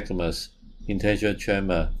 nystagmus, intentional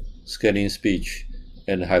tremor, scaling speech,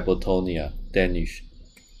 and hypotonia, Danish.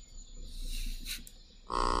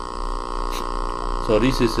 So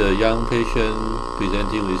this is a young patient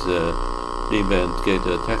presenting with limb and gait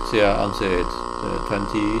ataxia, onset at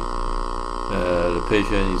 20. The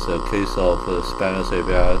patient is a case of spinal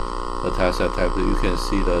cerebral ataxia type. You can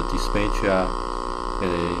see the dysphagia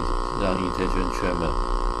and non-intentional tremor.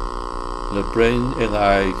 The brain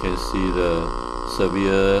MRI can see the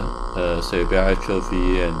severe cerebral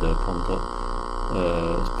atrophy and the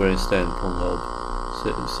brainstem punctal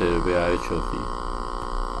cerebral atrophy.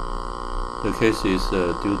 The case is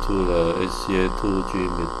due to the SCA2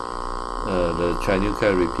 gene, the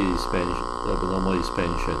trinuclear repeat expansion, abnormal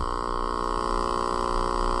expansion.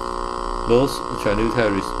 Those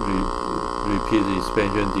trinuclear repeat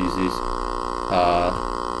expansion disease are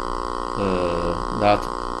not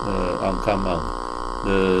uncommon.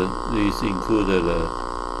 These include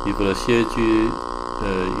if the CAG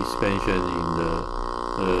expansion in the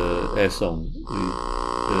exon,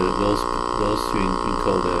 those genes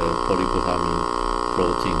encode the polyglutamine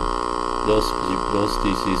protein. Those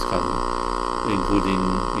diseases can include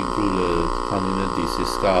the congenital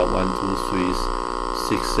disease SCAR 1, 2, 3,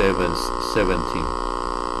 6, 7, 17,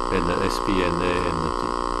 and the SPNA and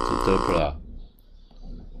the DERPLA.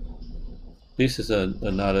 This is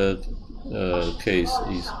another case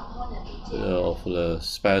of the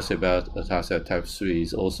spinal cerebral ataxia type 3.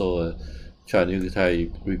 Is also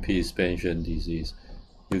trinucleotide repeat expansion disease.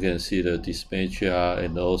 You can see the dysmetria,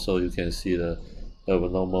 and also you can see the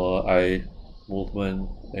abnormal eye movement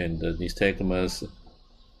and the nystagmus.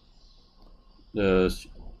 The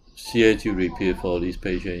CAG repeat for this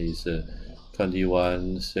patient is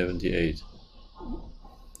 2178.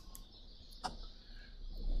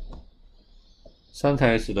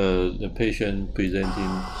 Sometimes the patient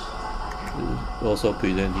also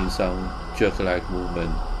presenting some jerk-like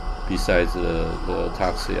movement besides the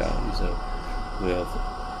ataxia.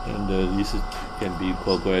 This can be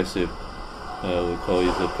progressive. We call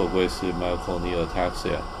it the progressive myocorneal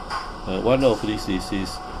ataxia. One of these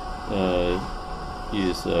diseases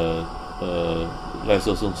is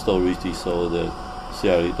lysosome storage disorder,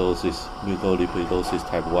 sialidosis, mucolipidosis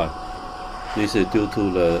type 1. This is due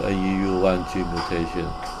to the NEU1 gene mutation.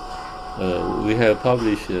 We have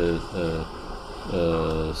published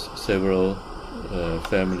several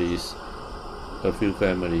families, a few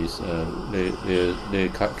families. They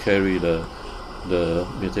carry the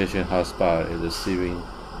mutation hotspot as the serine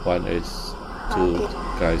 1H2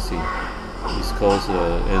 glycine. This causes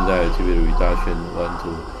enzyme activity reduction 1 to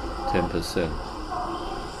 10%.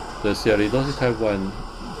 The sialidosis type 1,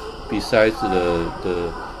 besides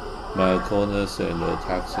the myoclonus and the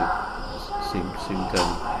toxic symptom,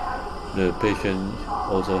 the patient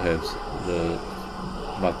also has the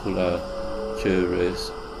macular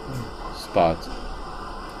teres spot.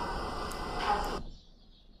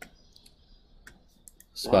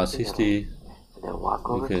 Spasticity,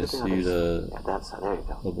 you can see the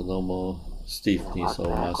abnormal stiffness of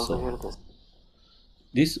muscle.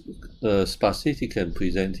 This spasticity can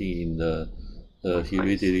present in the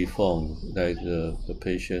hereditary form, like the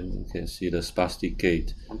patient, you can see the spastic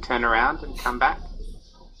gait. And turn around and come back.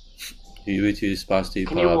 Hereditary spastic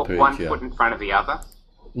Can you walk one paraplegia. foot in front of the other?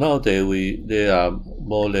 Nowadays, there are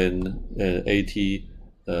more than 80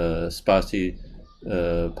 spastic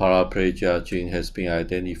paraplegia gene has been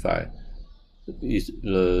identified.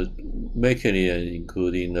 The mechanism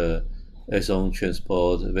including the exon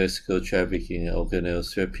transport, vesicle trafficking, organelle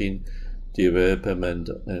stripping, development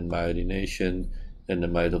and myelination, and the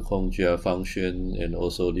mitochondrial function, and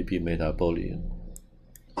also lipid metabolism.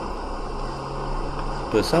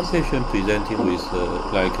 But some patients presenting with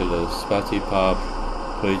like the spastic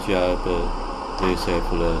paraplegia, but they have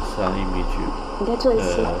some image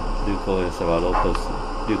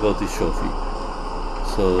leukoencephalopathy,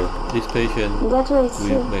 so this patient we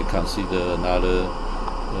may consider another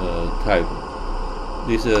type.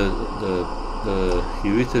 This the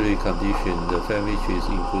hereditary condition, the family tree is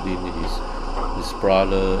including his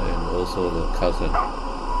brother and also the cousin.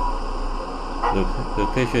 The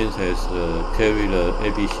patient has carried the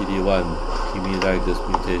ABCD1 hemilygous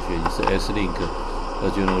mutation. It's an S-linked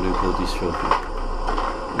adrenoleukodystrophy.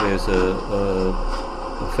 There's a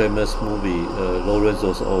famous movie,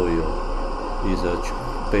 Lorenzo's Oil, is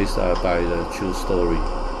based by the true story.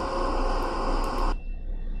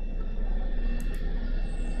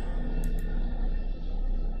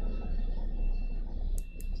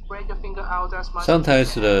 Spread your finger out as much.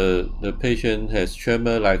 Sometimes the patient has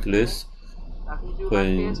tremor like this.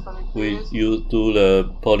 When you do the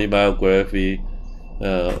polymyography,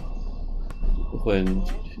 when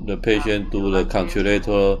the patient do the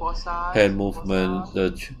contralateral hand movement,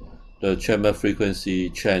 the tremor frequency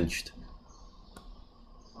changed.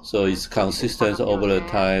 So it's consistent over the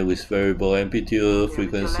time with variable amplitude,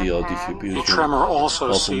 frequency, or distribution. The tremor also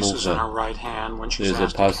of ceases in movement. her right hand when she's There's a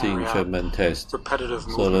asked to passing carry out entrainment test. repetitive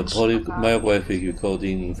So the movements. polymyographic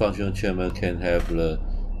recording in functional tremor can have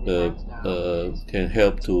can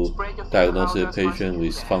help to diagnose the patient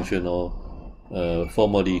with functional,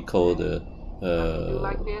 formerly called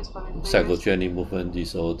psychogenic movement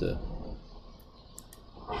disorder.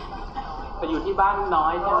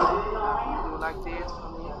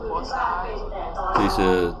 This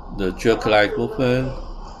the jerk-like movement,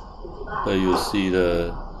 but you see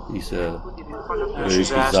it's a very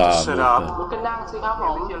She's asked to bizarre sit movement. up.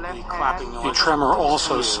 The tremor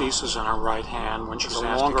also ceases in her right hand when she's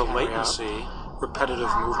asked to carry latency, repetitive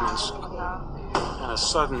movements, and a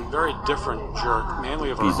sudden, very different jerk, mainly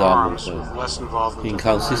of her Bizarre arms, movement. with less involvement.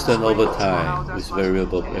 Inconsistent over time with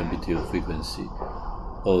variable amplitude, frequency,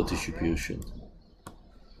 or distribution.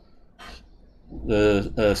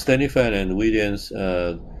 The Stanifan and Williams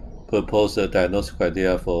proposed a diagnostic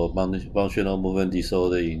criteria for functional movement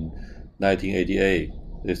disorder in 1988.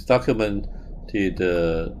 It's documented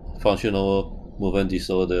functional movement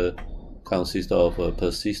disorder consists of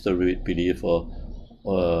persistent relief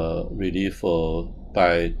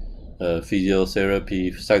by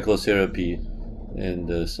physiotherapy, psychotherapy,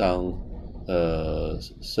 and some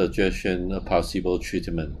suggestion possible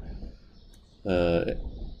treatment.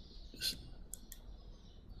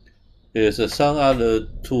 There's some other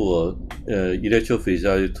tool,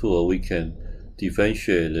 electrophysiology tool we can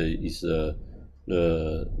differentiate is the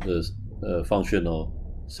functional,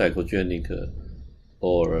 psychogenic,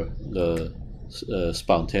 or the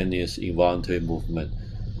spontaneous involuntary movement.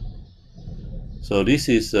 So this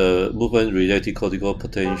is movement-related cortical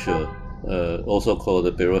potential, also called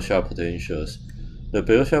the Berosha potentials. The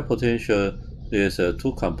Berosha potential, there's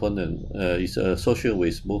two components. It's associated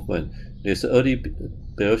with movement. There's early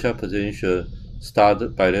Berosha potential start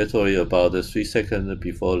bilaterally about 3 seconds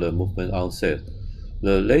before the movement onset.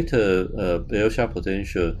 The later Berosha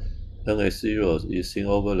potential, NS0, is seen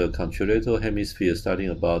over the contralateral hemisphere starting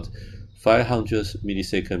about 500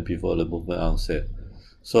 milliseconds before the movement onset.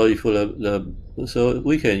 So if so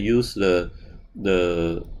we can use the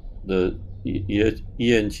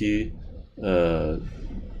ENG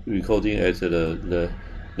recording at the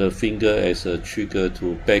finger as a trigger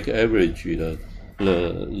to back average the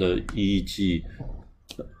EEG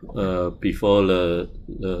before the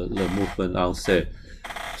movement onset.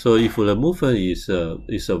 So if the movement is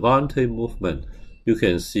a voluntary movement, you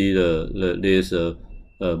can see there's a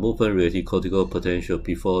movement-related cortical potential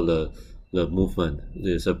before the movement.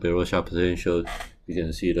 There's a Berosha potential. You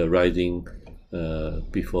can see the rising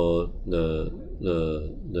before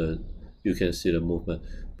you can see the movement.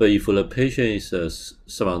 But if the patient is a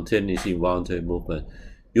spontaneous involuntary movement,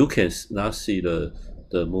 you can not see the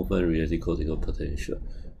movement-related cortical potential.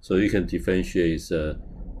 So you can differentiate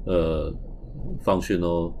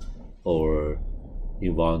functional or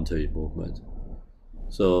involuntary movement.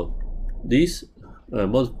 So this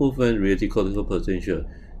movement-related cortical potential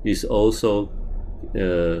is also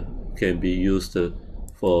can be used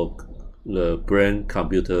for the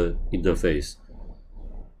brain-computer interface.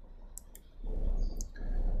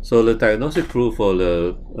 So the diagnostic proof for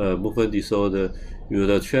the movement disorder with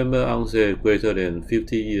a tremor onset greater than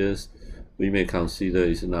 50 years, we may consider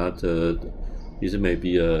is not it may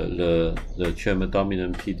be the tremor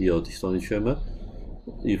dominant PD or dystonic tremor.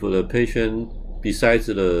 If the patient, besides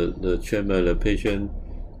the tremor, the patient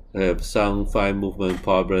have some fine movement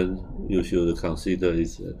problem, you should consider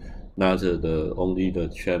it's not only the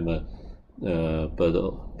tremor, but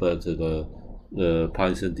the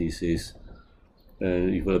Parkinson disease.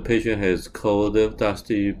 And if the patient has cold,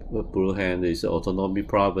 dusty, blue hand, is autonomic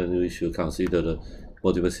problem, we should consider the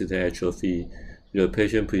multiple system atrophy. If the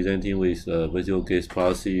patient presenting with visual gaze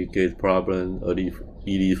palsy, gait problem,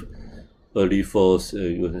 early falls,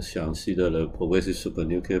 you can consider the progressive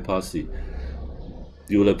supranuclear palsy.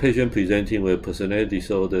 If the patient presenting with personality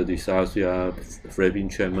disorder, dysphagia, flapping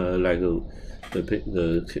tremor, like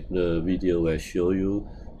the video I show you,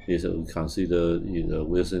 is consider the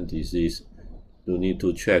Wilson disease. You need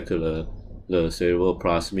to check the cerebral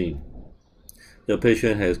plasmin. The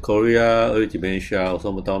patient has chorea, early dementia,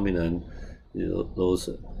 autosomal dominant. Those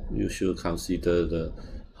you should consider the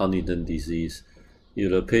Huntington disease.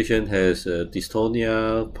 If the patient has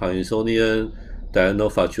dystonia, Parkinsonian, diurnal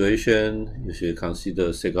fluctuation, you should consider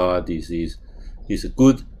Segala disease. It's a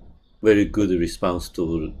very good response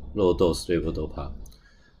to low dose levodopa.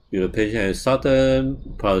 If the patient has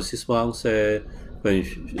sudden paroxysmal onset, when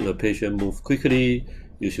the patient moves quickly,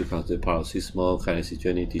 you should consider paroxysmal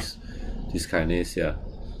kinesiogenic dyskinesia.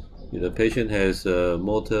 If the patient has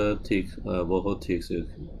motor tic, vocal tics,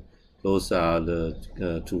 those are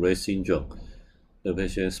the Tourette syndrome. The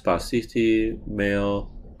patient spasticity,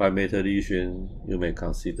 male, bimetal lesion, you may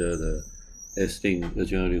consider the S-link, the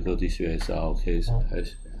general leukodystrophy as our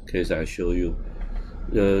case I show you.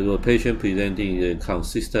 The patient presenting a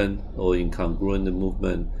consistent or incongruent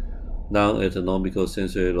movement, non-autonomical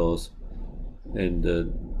sensory loss, and the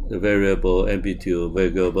variable amplitude,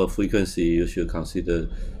 variable frequency, you should consider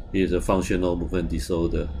is a functional movement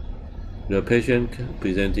disorder. The patient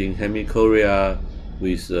presenting hemichorea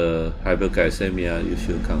with hyperglycemia, you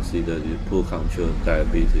should consider the poor control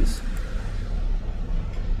diabetes.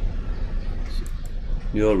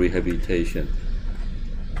 Neurorehabilitation.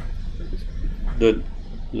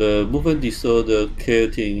 The movement disorder care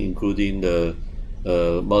team, including the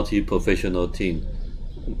multi-professional team,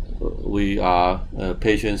 we are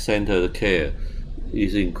patient-centered care.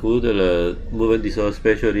 It includes the movement disorder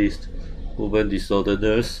specialist, movement disorder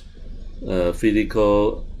nurse,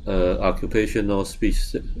 physical, occupational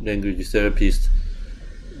speech language therapist,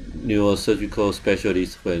 neurosurgical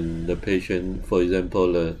specialist when the patient, for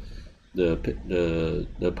example,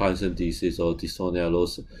 the Parkinson disease or dystonia,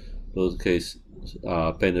 those cases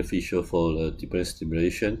are beneficial for the brain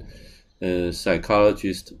stimulation.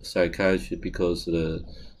 Psychiatrist, because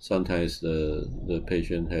sometimes the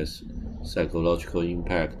patient has psychological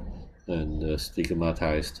impact and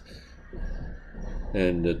stigmatized.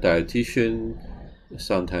 And the dietitian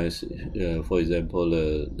sometimes, for example,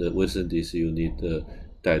 the Wilson disease, you need the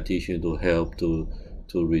dietitian to help to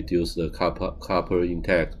reduce the copper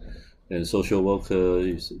intake, and social worker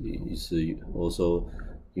is also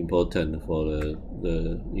important for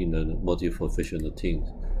the in the multiprofessional team.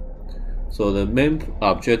 So the main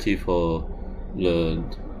objective for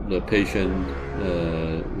the patient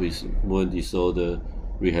with movement disorder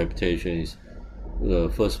rehabilitation is, the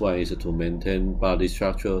first one is to maintain body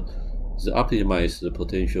structure, to optimize the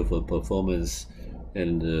potential for performance,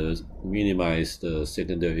 and minimize the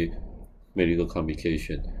secondary medical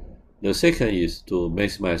complication. The second is to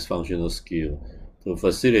maximize functional skill, to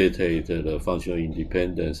facilitate the functional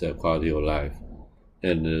independence and quality of life,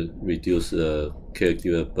 and reduce the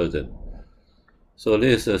caregiver burden. So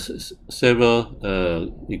there's several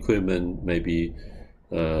equipment may be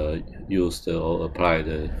used or applied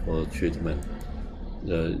for treatment.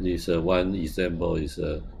 This one example is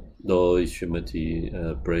lower extremity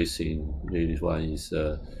bracing. This one is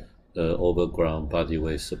overground body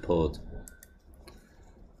weight support.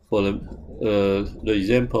 For the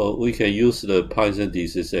example, we can use the Parkinson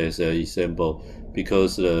disease as an example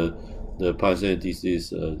because the Parkinson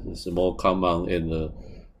disease is more common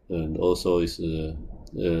and also is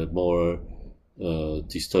more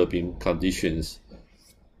disturbing conditions.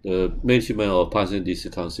 The management of Parkinson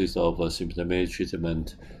disease consists of symptomatic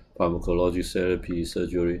treatment, pharmacologic therapy,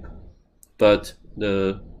 surgery, but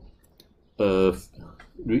the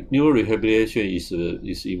neurorehabilitation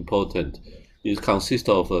is important. It consists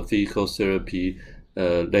of physical therapy,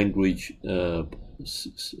 language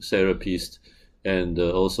therapist, and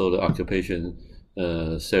also the occupation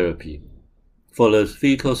therapy. For the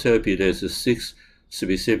physical therapy, there's 6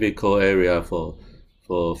 specific core areas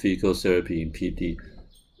for physical therapy in PD: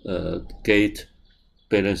 gait,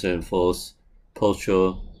 balance and force,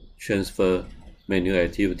 posture, transfer, manual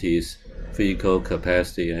activities, physical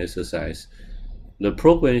capacity, and exercise. The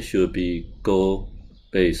program should be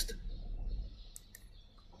goal-based.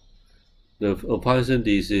 The Parkinson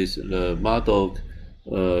disease, the model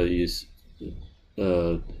is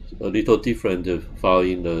a little different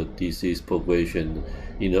following the disease progression.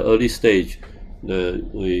 In the early stage,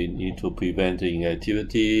 we need to prevent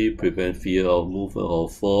inactivity, prevent fear of movement or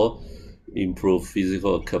fall, improve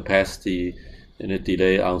physical capacity, and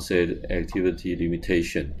delay onset activity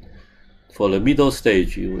limitation. For the middle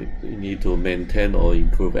stage, you need to maintain or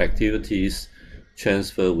improve activities,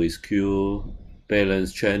 transfer with cue,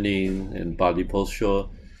 balance training, and body posture.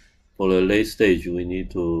 For the late stage, we need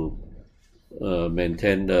to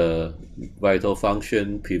maintain the vital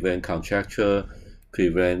function, prevent contracture,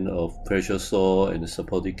 prevent of pressure sore, and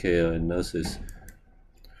supportive care and nurses.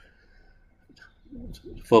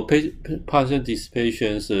 For Parkinson disease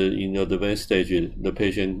patients in the advanced stage, the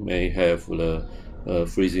patient may have the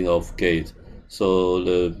freezing of gait. So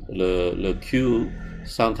the cue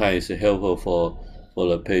sometimes is helpful for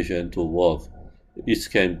the patient to walk. It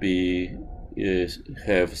can be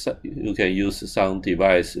you can use some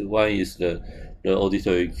device. One is the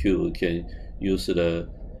auditory cue. You can use the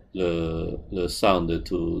sound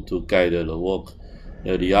to guide the walk.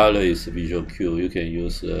 The other is visual cue. You can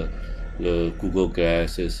use the Google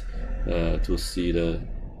glasses to see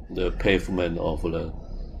the pavement of the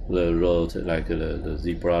road, like the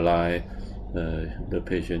zebra line. The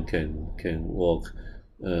patient can walk,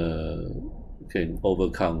 can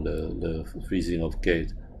overcome the freezing of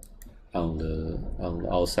gait on the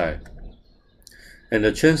outside. And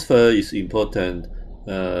the transfer is important.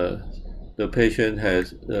 The patient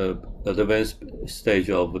has advanced stage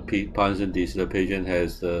of Parkinson disease. The patient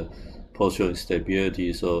has the postural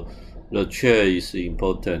instability, so the chair is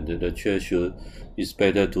important. The chair is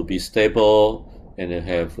better to be stable and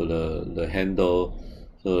have the handle.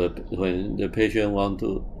 So when the patient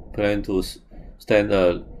plan to stand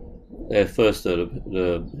up, at first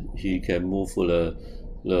he can move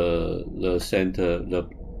the center,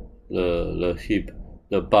 the hip,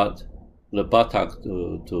 the buttock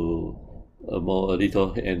to a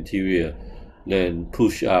little anterior, then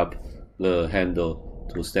push up the handle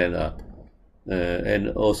to stand up, and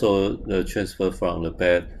also the transfer from the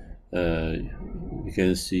bed. You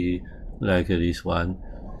can see like this one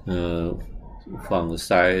from the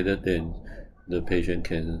side, then the patient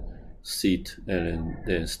can sit and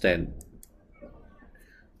then stand.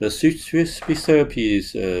 The speech therapy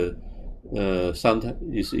is sometimes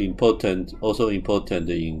is important, also important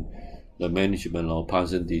in the management of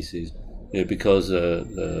Parkinson disease, because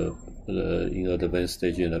in the advanced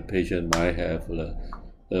stage, the patient might have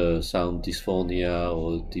some dysphonia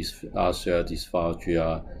or dysarthria,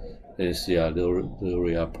 dysphagia,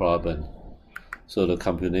 ACR problem. So the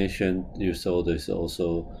combination disorder is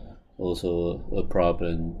also a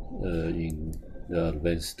problem in the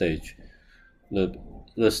advanced stage.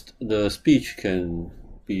 The speech can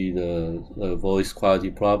be the voice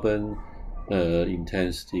quality problem,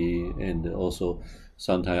 intensity, and also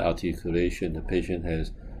sometimes articulation. The patient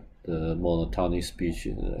has the monotonic speech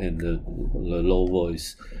and the low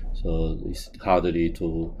voice, so it's hardly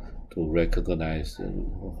to recognize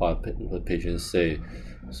what the patient say.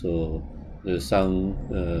 So some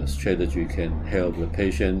strategy can help the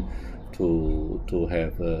patient to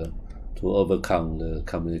overcome the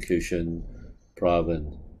communication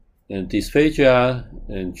problem. And dysphagia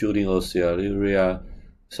and during oscilluria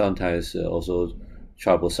sometimes also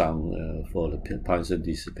troublesome for the Parkinson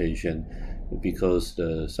disease patient, because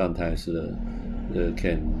sometimes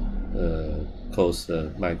can cause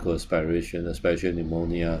microaspiration, especially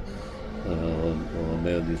pneumonia or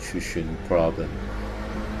malnutrition problem.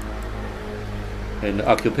 And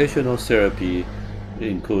occupational therapy,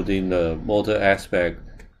 including the motor aspect,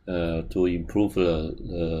 to improve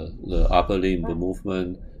the upper limb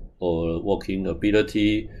movement or walking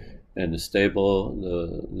ability, and stable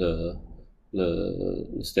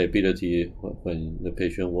the stability when the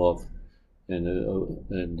patient walks, and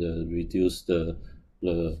reduce the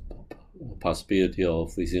possibility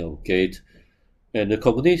of physical gait. And the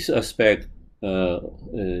cognitive aspect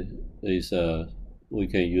is we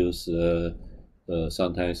can use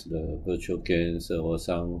sometimes the virtual games or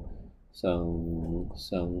some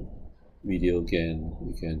video game.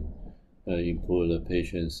 We can improve the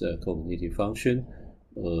patient's cognitive function,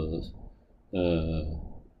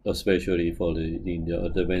 especially in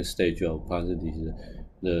the advanced stage of Parkinson disease.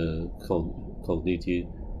 The cognitive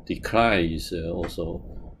decline is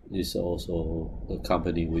also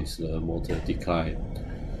accompanied with motor decline.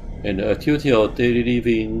 And the activity of daily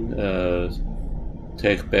living,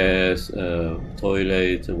 take baths,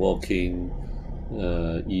 toilet, walking,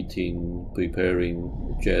 eating, preparing,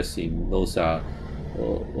 dressing, those are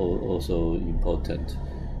also important.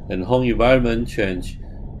 And home environment change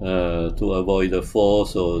to avoid the fall,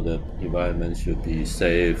 so the environment should be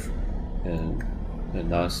safe and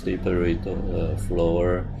not slippery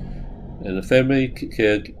floor. And the family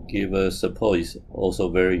caregiver support is also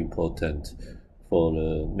very important for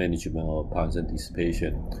the management of Parkinson disease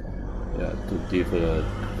patient. To give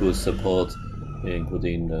good support,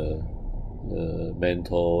 including the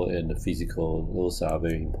mental and the physical, those are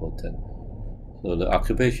very important. So the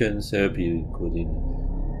occupation therapy, including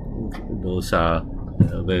those are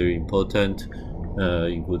very important,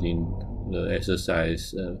 including the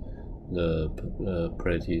exercise, the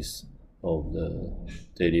practice of the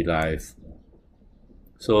daily life.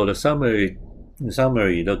 So in summary,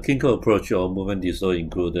 the clinical approach of movement disorder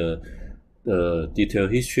include the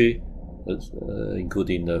detailed history,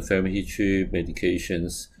 including the family history,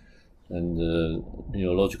 medications, and the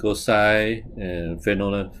neurological side, and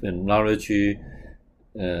phenomenology,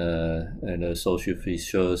 and the social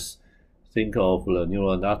features. Think of the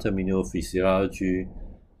neuroanatomy, neurophysiology,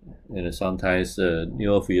 and sometimes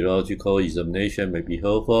neurophysiological examination may be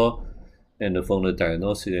helpful, and from the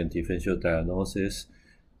diagnosis and differential diagnosis.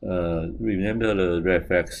 Remember the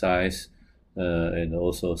reflex size, and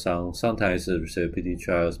also sometimes the therapeutic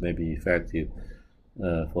trials may be effective.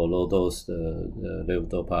 For low dose, the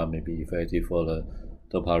levodopa may be effective for the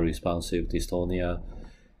dopa responsive dystonia.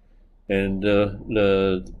 And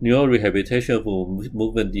the neurorehabilitation for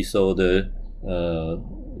movement disorder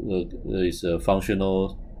is a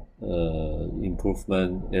functional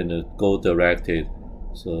improvement and goal directed.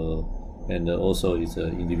 So, and also it's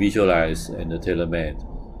individualized and tailor-made.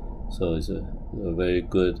 So it's a very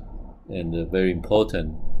good and very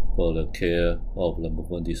important for the care of the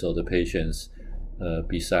movement disorder patients,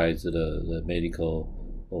 besides the medical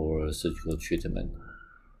or surgical treatment.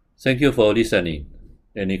 Thank you for listening.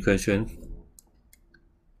 Any question?